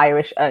are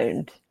Irish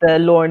owned. The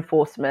law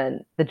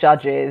enforcement, the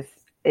judges,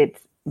 it's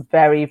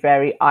very,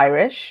 very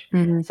Irish.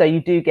 So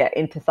you do get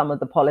into some of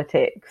the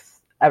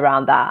politics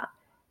around that.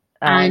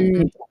 And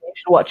you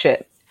should watch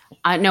it.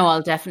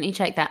 I'll definitely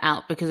check that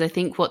out because I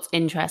think what's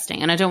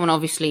interesting, and I don't want to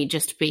obviously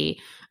just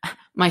be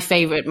my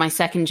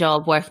second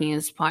job working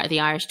as part of the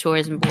Irish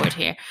Tourism Board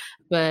here,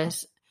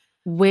 but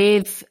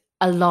with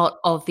a lot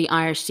of the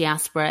Irish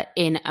diaspora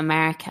in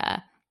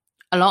America,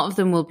 a lot of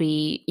them will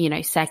be,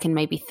 second,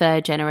 maybe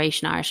third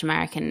generation Irish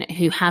American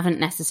who haven't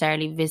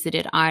necessarily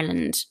visited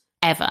Ireland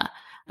ever.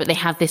 But they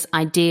have this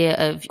idea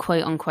of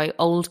quote unquote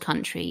old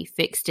country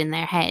fixed in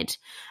their head.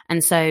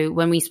 And so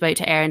when we spoke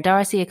to Aaron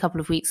Darcy a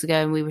couple of weeks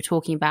ago and we were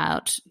talking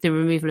about the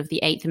removal of the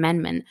Eighth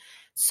Amendment,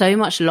 so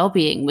much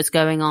lobbying was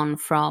going on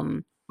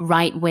from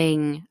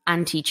right-wing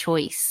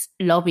anti-choice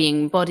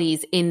lobbying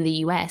bodies in the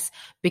US,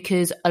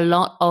 because a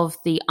lot of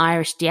the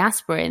Irish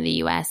diaspora in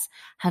the US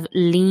have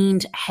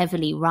leaned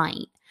heavily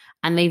right,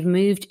 and they've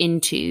moved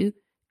into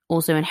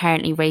also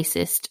inherently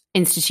racist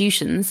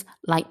institutions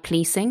like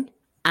policing.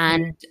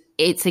 And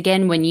it's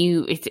again,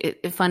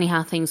 it's funny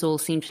how things all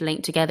seem to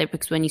link together,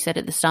 because when you said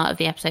at the start of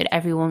the episode,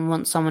 everyone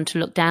wants someone to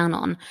look down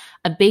on,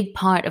 a big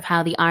part of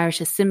how the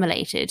Irish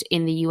assimilated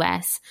in the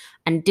US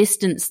and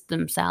distanced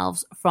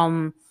themselves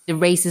from the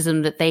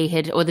racism that they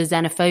had, or the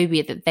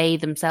xenophobia that they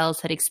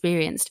themselves had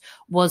experienced,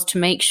 was to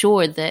make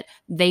sure that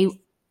they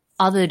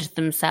othered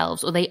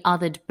themselves, or they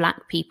othered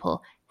Black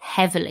people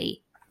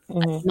heavily.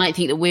 You might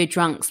think that we're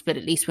drunks, but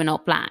at least we're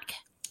not Black.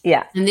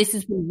 Yeah. And this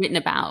has been written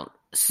about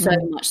so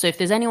much. So if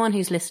there's anyone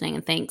who's listening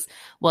and thinks,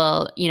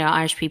 well,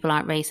 Irish people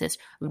aren't racist,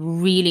 I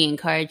would really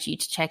encourage you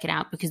to check it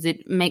out, because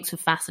it makes for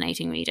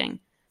fascinating reading.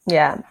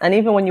 Yeah. And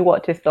even when you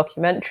watch this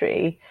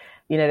documentary,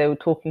 they were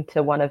talking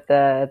to one of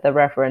the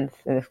reverends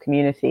in this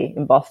community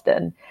in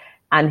Boston,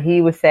 and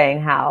he was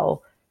saying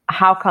how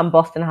come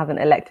Boston hasn't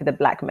elected a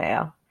Black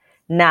mayor?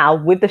 Now,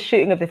 with the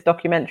shooting of this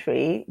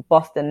documentary,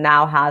 Boston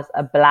now has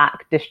a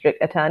Black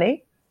district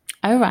attorney.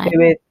 Oh, right.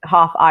 Who is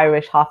half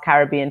Irish, half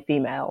Caribbean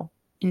female.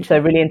 So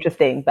really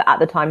interesting. But at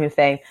the time he was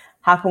saying,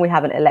 how come we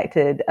haven't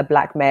elected a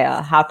Black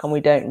mayor? How come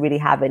we don't really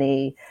have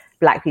any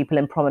Black people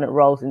in prominent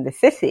roles in the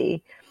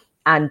city?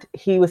 And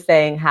he was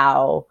saying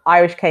how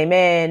Irish came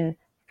in,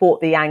 fought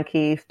the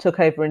Yankees, took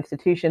over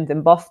institutions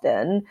in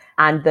Boston.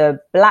 And the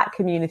Black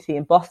community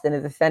in Boston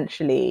is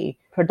essentially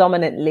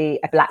predominantly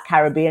a Black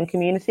Caribbean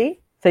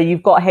community. So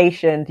you've got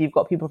Haitians, you've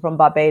got people from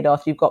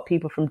Barbados, you've got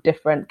people from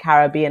different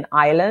Caribbean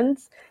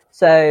islands.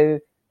 So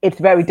it's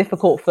very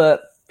difficult for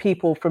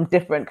people from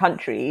different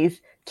countries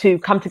to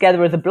come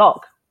together as a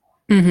bloc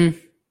and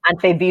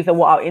say, these are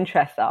what our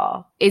interests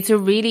are. It's a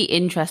really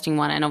interesting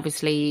one. And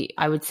obviously,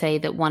 I would say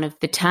that one of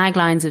the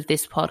taglines of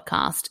this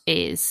podcast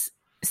is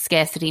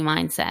scarcity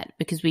mindset,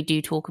 because we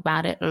do talk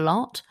about it a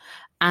lot.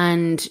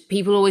 And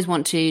people always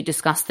want to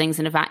discuss things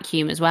in a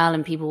vacuum as well.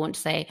 And people want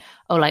to say,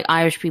 oh, like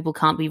Irish people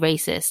can't be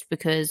racist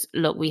because,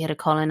 look, we had a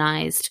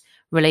colonized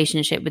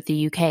relationship with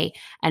the UK.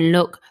 And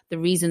look, the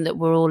reason that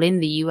we're all in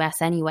the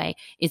US anyway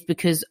is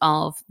because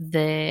of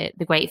the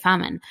Great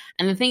Famine.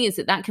 And the thing is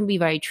that can be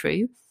very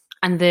true.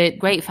 And the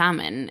Great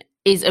Famine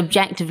is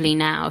objectively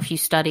now, if you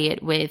study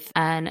it with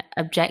an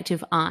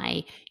objective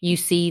eye, you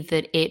see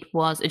that it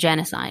was a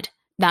genocide.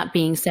 That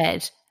being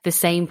said, the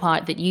same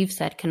part that you've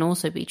said can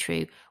also be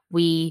true.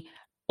 We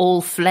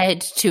all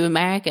fled to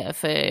America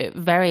for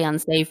very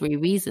unsavory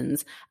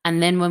reasons.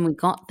 And then when we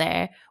got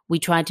there, we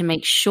tried to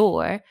make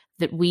sure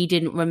that we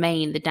didn't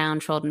remain the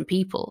downtrodden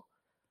people.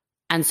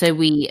 And so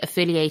we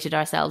affiliated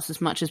ourselves as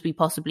much as we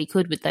possibly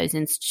could with those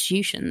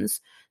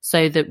institutions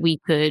so that we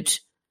could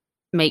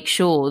make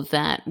sure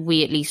that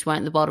we at least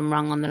weren't the bottom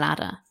rung on the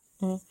ladder.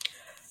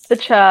 The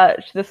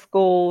church, the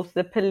schools,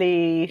 the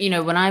police.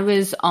 When I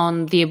was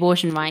on the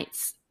abortion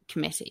rights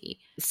committee,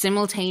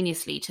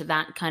 simultaneously to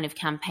that kind of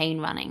campaign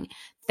running,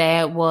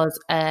 there was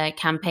a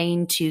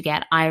campaign to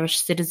get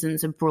Irish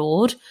citizens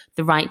abroad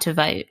the right to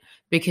vote.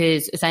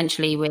 Because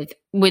essentially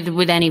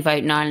with any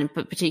vote in Ireland,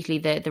 but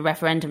particularly the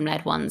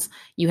referendum-led ones,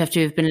 you have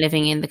to have been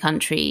living in the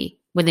country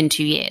within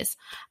 2 years.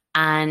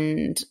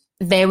 And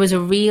there was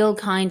a real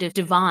kind of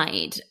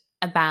divide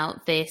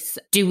about this.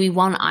 Do we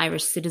want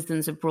Irish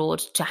citizens abroad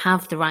to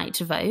have the right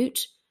to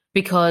vote?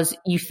 Because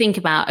you think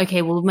about,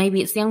 okay, well,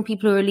 maybe it's the young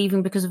people who are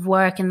leaving because of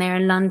work and they're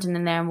in London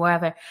and they're in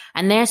wherever,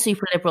 and they're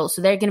super liberal.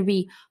 So they're going to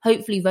be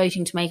hopefully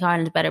voting to make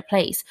Ireland a better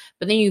place.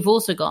 But then you've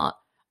also got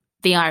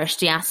the Irish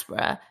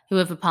diaspora who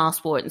have a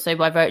passport, and so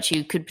by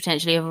virtue could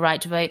potentially have a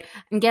right to vote.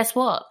 And guess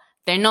what?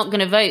 They're not going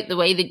to vote the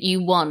way that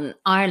you want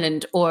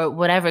Ireland or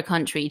whatever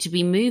country to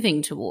be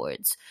moving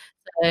towards.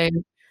 So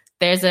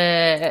there's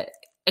a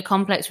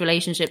complex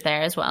relationship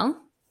there as well.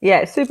 Yeah,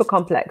 it's super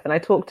complex. And I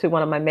talked to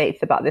one of my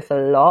mates about this a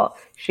lot.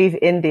 She's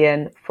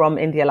Indian from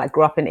India, like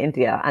grew up in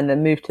India and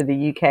then moved to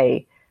the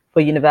UK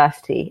for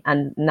university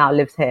and now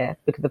lives here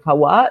because of her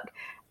work.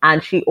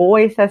 And she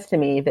always says to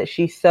me that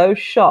she's so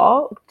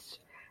shocked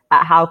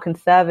at how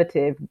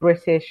conservative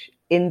British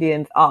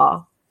Indians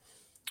are.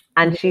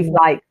 And she's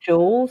like,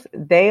 Jules,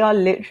 they are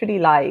literally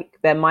like,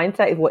 their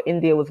mindset is what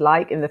India was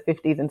like in the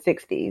 50s and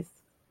 60s.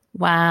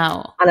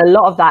 Wow. And a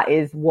lot of that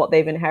is what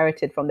they've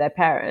inherited from their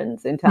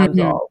parents in terms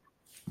of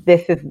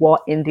this is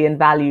what Indian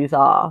values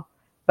are.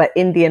 But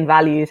Indian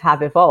values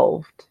have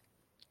evolved.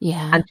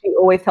 Yeah. And she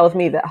always tells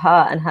me that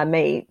her and her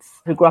mates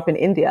who grew up in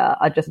India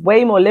are just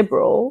way more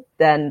liberal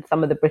than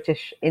some of the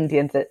British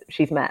Indians that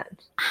she's met.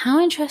 How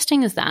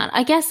interesting is that?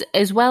 I guess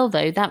as well,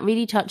 though, that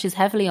really touches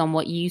heavily on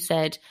what you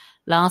said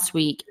last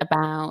week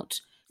about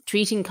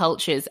treating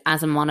cultures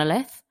as a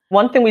monolith.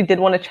 One thing we did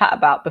want to chat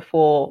about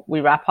before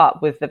we wrap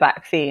up was the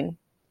vaccine.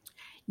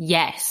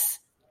 Yes.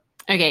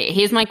 Okay,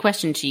 here's my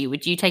question to you.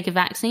 Would you take a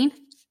vaccine?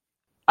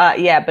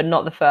 Yeah, but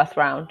not the first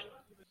round.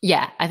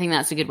 Yeah, I think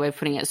that's a good way of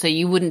putting it. So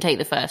you wouldn't take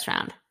the first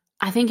round?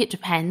 I think it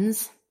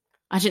depends.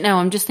 I don't know.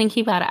 I'm just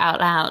thinking about it out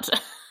loud.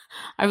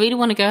 I really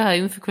want to go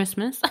home for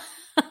Christmas.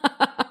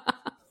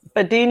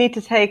 But do you need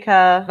to take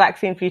a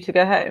vaccine for you to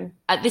go home?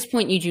 At this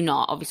point, you do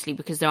not, obviously,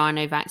 because there are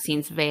no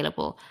vaccines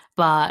available.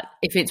 But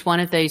if it's one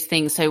of those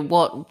things, so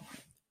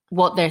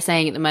what they're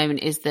saying at the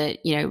moment is that,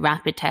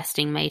 rapid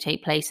testing may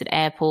take place at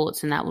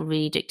airports, and that will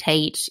really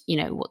dictate,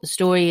 what the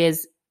story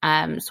is, so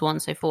on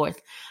and so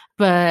forth.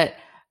 But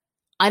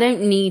I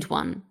don't need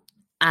one.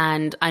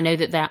 And I know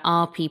that there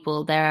are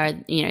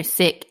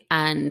sick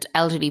and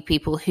elderly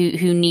people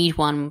who need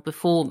one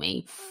before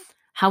me.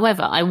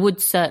 However, I would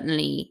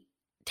certainly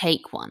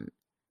take one.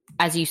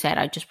 As you said,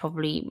 I just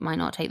probably might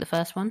not take the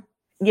first one.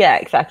 Yeah,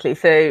 exactly.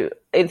 So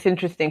it's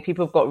interesting.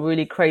 People have got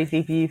really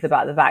crazy views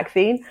about the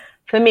vaccine.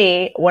 For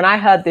me, when I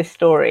heard this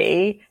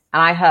story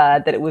and I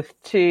heard that it was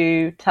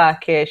 2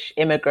 Turkish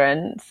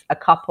immigrants, a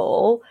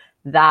couple,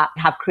 that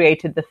have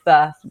created the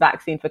first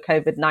vaccine for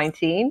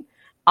COVID-19,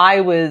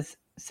 I was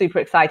super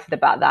excited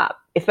about that,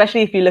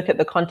 especially if you look at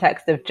the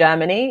context of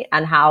Germany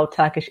and how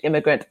Turkish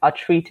immigrants are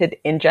treated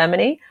in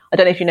Germany. I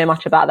don't know if you know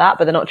much about that,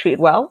 but they're not treated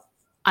well.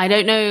 I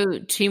don't know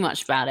too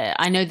much about it.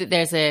 I know that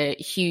there's a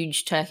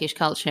huge Turkish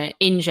culture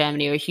in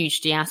Germany, or a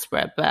huge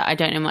diaspora, but I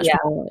don't know much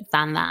more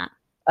than that.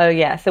 Oh,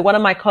 yeah. So one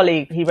of my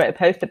colleagues, he wrote a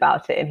post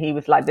about it, and he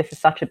was like, this is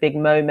such a big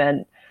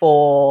moment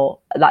for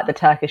like the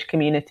Turkish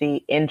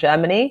community in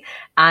Germany.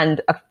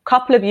 And a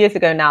couple of years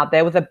ago now,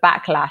 there was a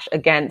backlash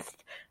against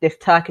this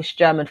Turkish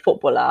German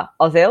footballer,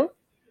 Ozil.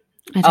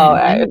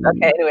 Okay.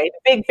 Anyway,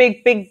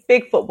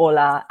 big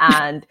footballer.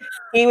 And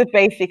he was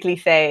basically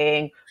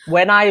saying,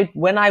 when I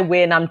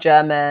win, I'm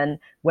German.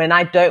 When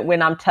I don't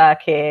win, I'm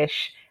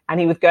Turkish. And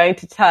he was going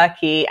to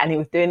Turkey and he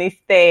was doing his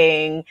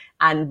thing.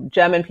 And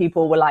German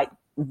people were like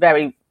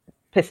very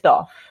pissed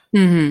off.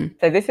 Mm-hmm.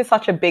 So this is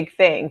such a big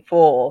thing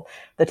for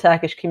the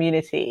Turkish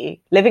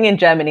community living in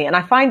Germany. And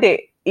I find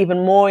it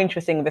even more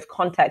interesting in this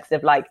context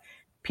of like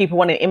people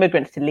wanting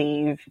immigrants to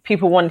leave,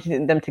 people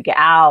wanting them to get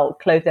out,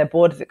 close their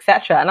borders,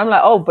 etc. And I'm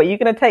like, oh, but you're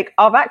going to take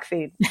our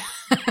vaccine.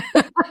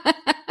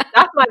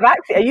 That's my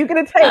vaccine. Are you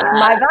going to take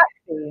my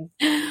vaccine?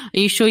 Are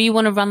you sure you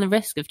want to run the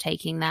risk of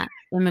taking that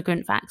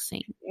immigrant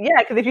vaccine? Yeah,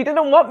 because if you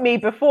didn't want me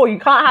before, you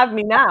can't have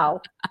me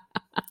now.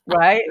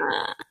 Right?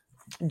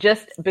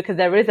 Just because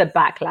there is a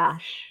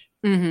backlash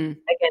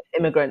against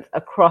immigrants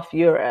across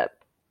Europe.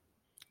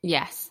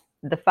 Yes.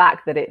 The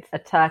fact that it's a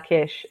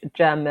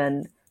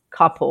Turkish-German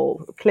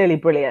couple, clearly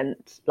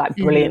brilliant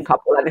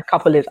couple. Like this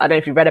couple is, I don't know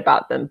if you read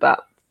about them,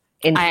 but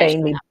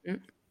insanely.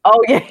 Oh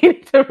yeah, you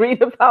need to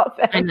read about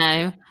them. I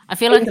know. I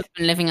feel like I've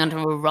been living under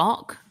a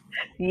rock.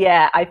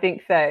 Yeah, I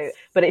think so.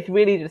 But it's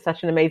really just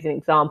such an amazing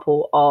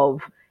example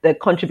of the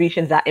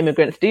contributions that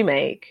immigrants do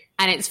make.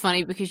 And it's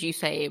funny because you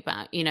say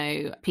about,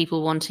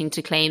 people wanting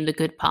to claim the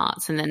good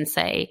parts and then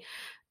say,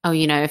 oh,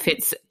 if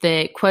it's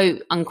the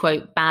quote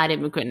unquote bad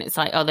immigrant, it's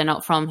like, oh, they're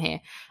not from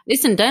here.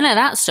 Listen, don't let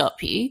that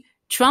stop you.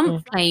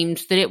 Trump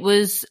claimed that it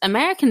was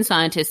American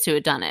scientists who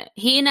had done it.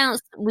 He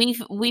announced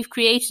we've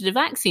created a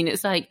vaccine.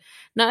 It's like,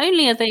 not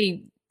only are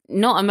they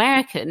not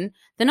American,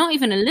 they're not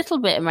even a little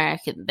bit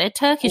American. They're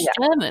Turkish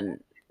German.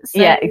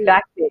 So, yeah,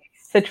 exactly.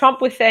 So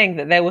Trump was saying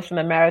that there was some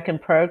American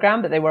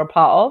program that they were a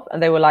part of,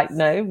 and they were like,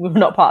 no, we're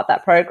not part of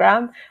that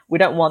program. We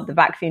don't want the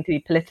vaccine to be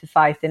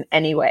politicized in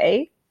any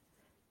way.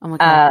 Oh my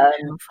God, that's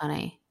so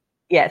funny.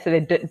 Yeah, so they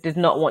did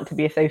not want to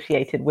be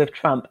associated with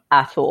Trump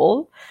at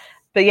all.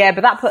 But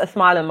that put a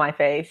smile on my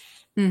face.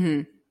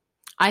 Mm-hmm.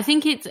 I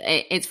think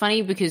it's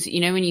funny because,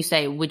 when you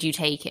say, would you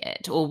take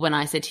it? Or when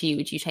I said to you,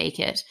 would you take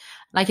it?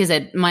 Like I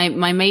said, my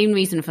main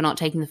reason for not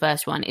taking the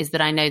first one is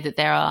that I know that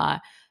there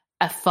are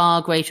a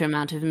far greater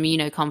amount of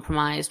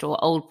immunocompromised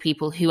or old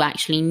people who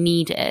actually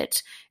need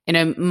it in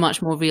a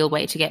much more real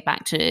way to get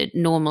back to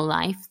normal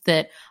life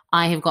that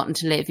I have gotten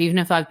to live. Even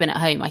if I've been at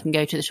home, I can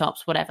go to the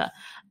shops, whatever.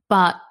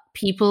 But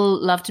people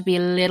love to be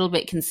a little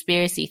bit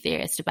conspiracy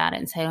theorist about it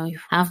and say, oh,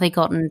 how have they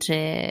gotten to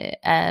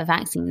a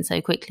vaccine so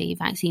quickly?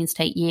 Vaccines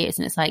take years.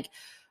 And it's like,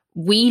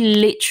 we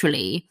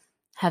literally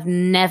have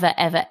never,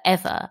 ever,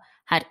 ever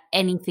had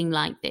anything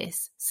like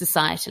this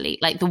societally.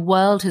 Like the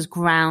world has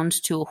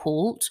ground to a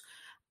halt.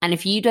 And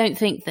if you don't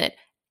think that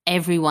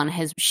everyone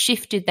has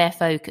shifted their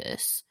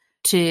focus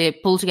to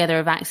pull together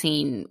a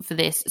vaccine for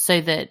this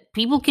so that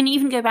people can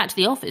even go back to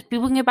the office,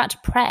 people can go back to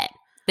prep,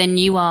 then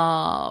you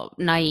are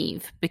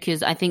naive,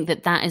 because I think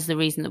that is the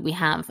reason that we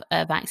have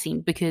a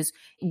vaccine, because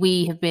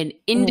we have been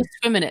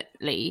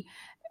indiscriminately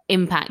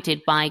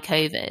impacted by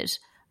COVID.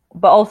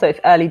 But also it's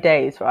early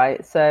days,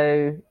 right?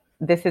 So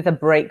this is a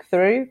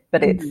breakthrough,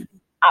 but it's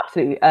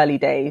absolutely early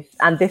days.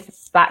 And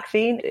this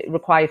vaccine, it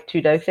requires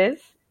 2 doses.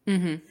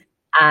 Mm-hmm.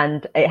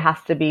 And it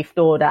has to be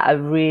stored at a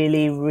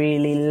really,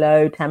 really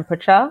low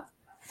temperature.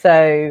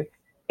 So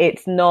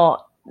it's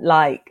not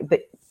like the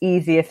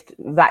easiest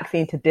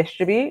vaccine to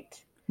distribute.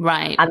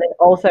 Right. And then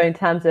also in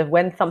terms of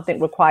when something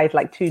requires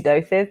like 2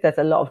 doses, there's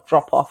a lot of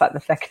drop off at the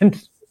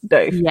second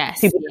dose.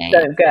 Yes. People just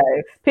don't go.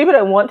 People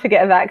don't want to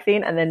get a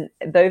vaccine. And then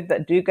those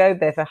that do go,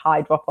 there's a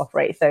high drop off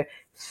rate. So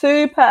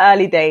super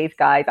early days,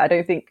 guys. I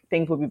don't think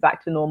things will be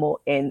back to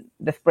normal in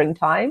the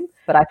springtime.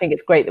 But I think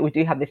it's great that we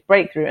do have this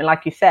breakthrough. And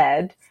like you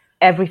said,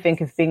 everything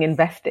is being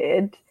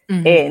invested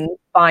in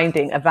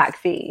finding a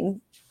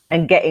vaccine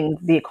and getting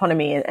the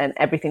economy and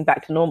everything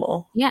back to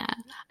normal. Yeah.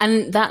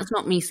 And that's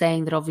not me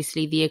saying that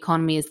obviously the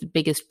economy is the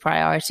biggest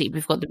priority.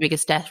 We've got the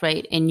biggest death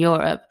rate in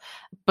Europe.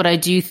 But I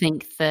do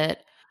think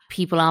that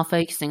people are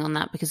focusing on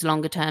that because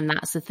longer term,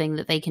 that's the thing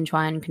that they can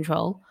try and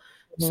control.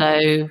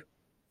 So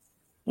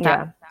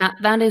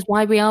that is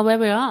why we are where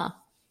we are.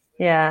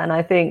 Yeah. And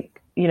I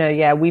think,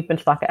 we've been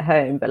stuck at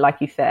home. But like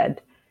you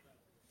said,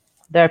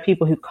 there are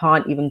people who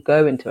can't even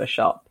go into a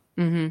shop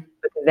because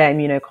they're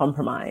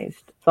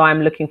immunocompromised. So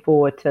I'm looking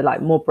forward to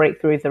like more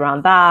breakthroughs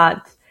around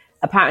that.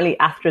 Apparently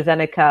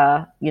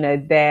AstraZeneca,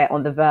 they're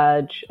on the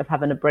verge of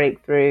having a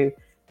breakthrough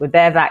with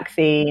their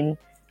vaccine.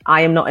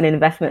 I am not an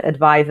investment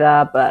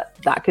advisor, but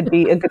that could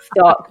be a good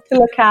stock to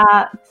look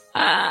at.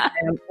 I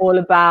am all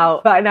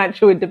about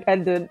financial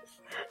independence.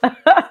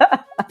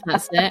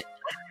 That's it.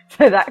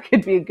 So that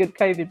could be a good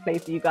COVID play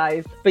for you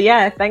guys. But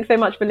yeah, thanks so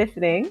much for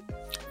listening.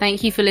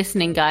 Thank you for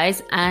listening,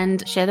 guys.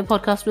 And share the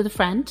podcast with a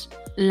friend.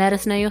 Let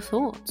us know your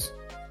thoughts.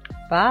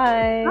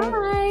 Bye.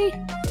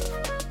 Bye.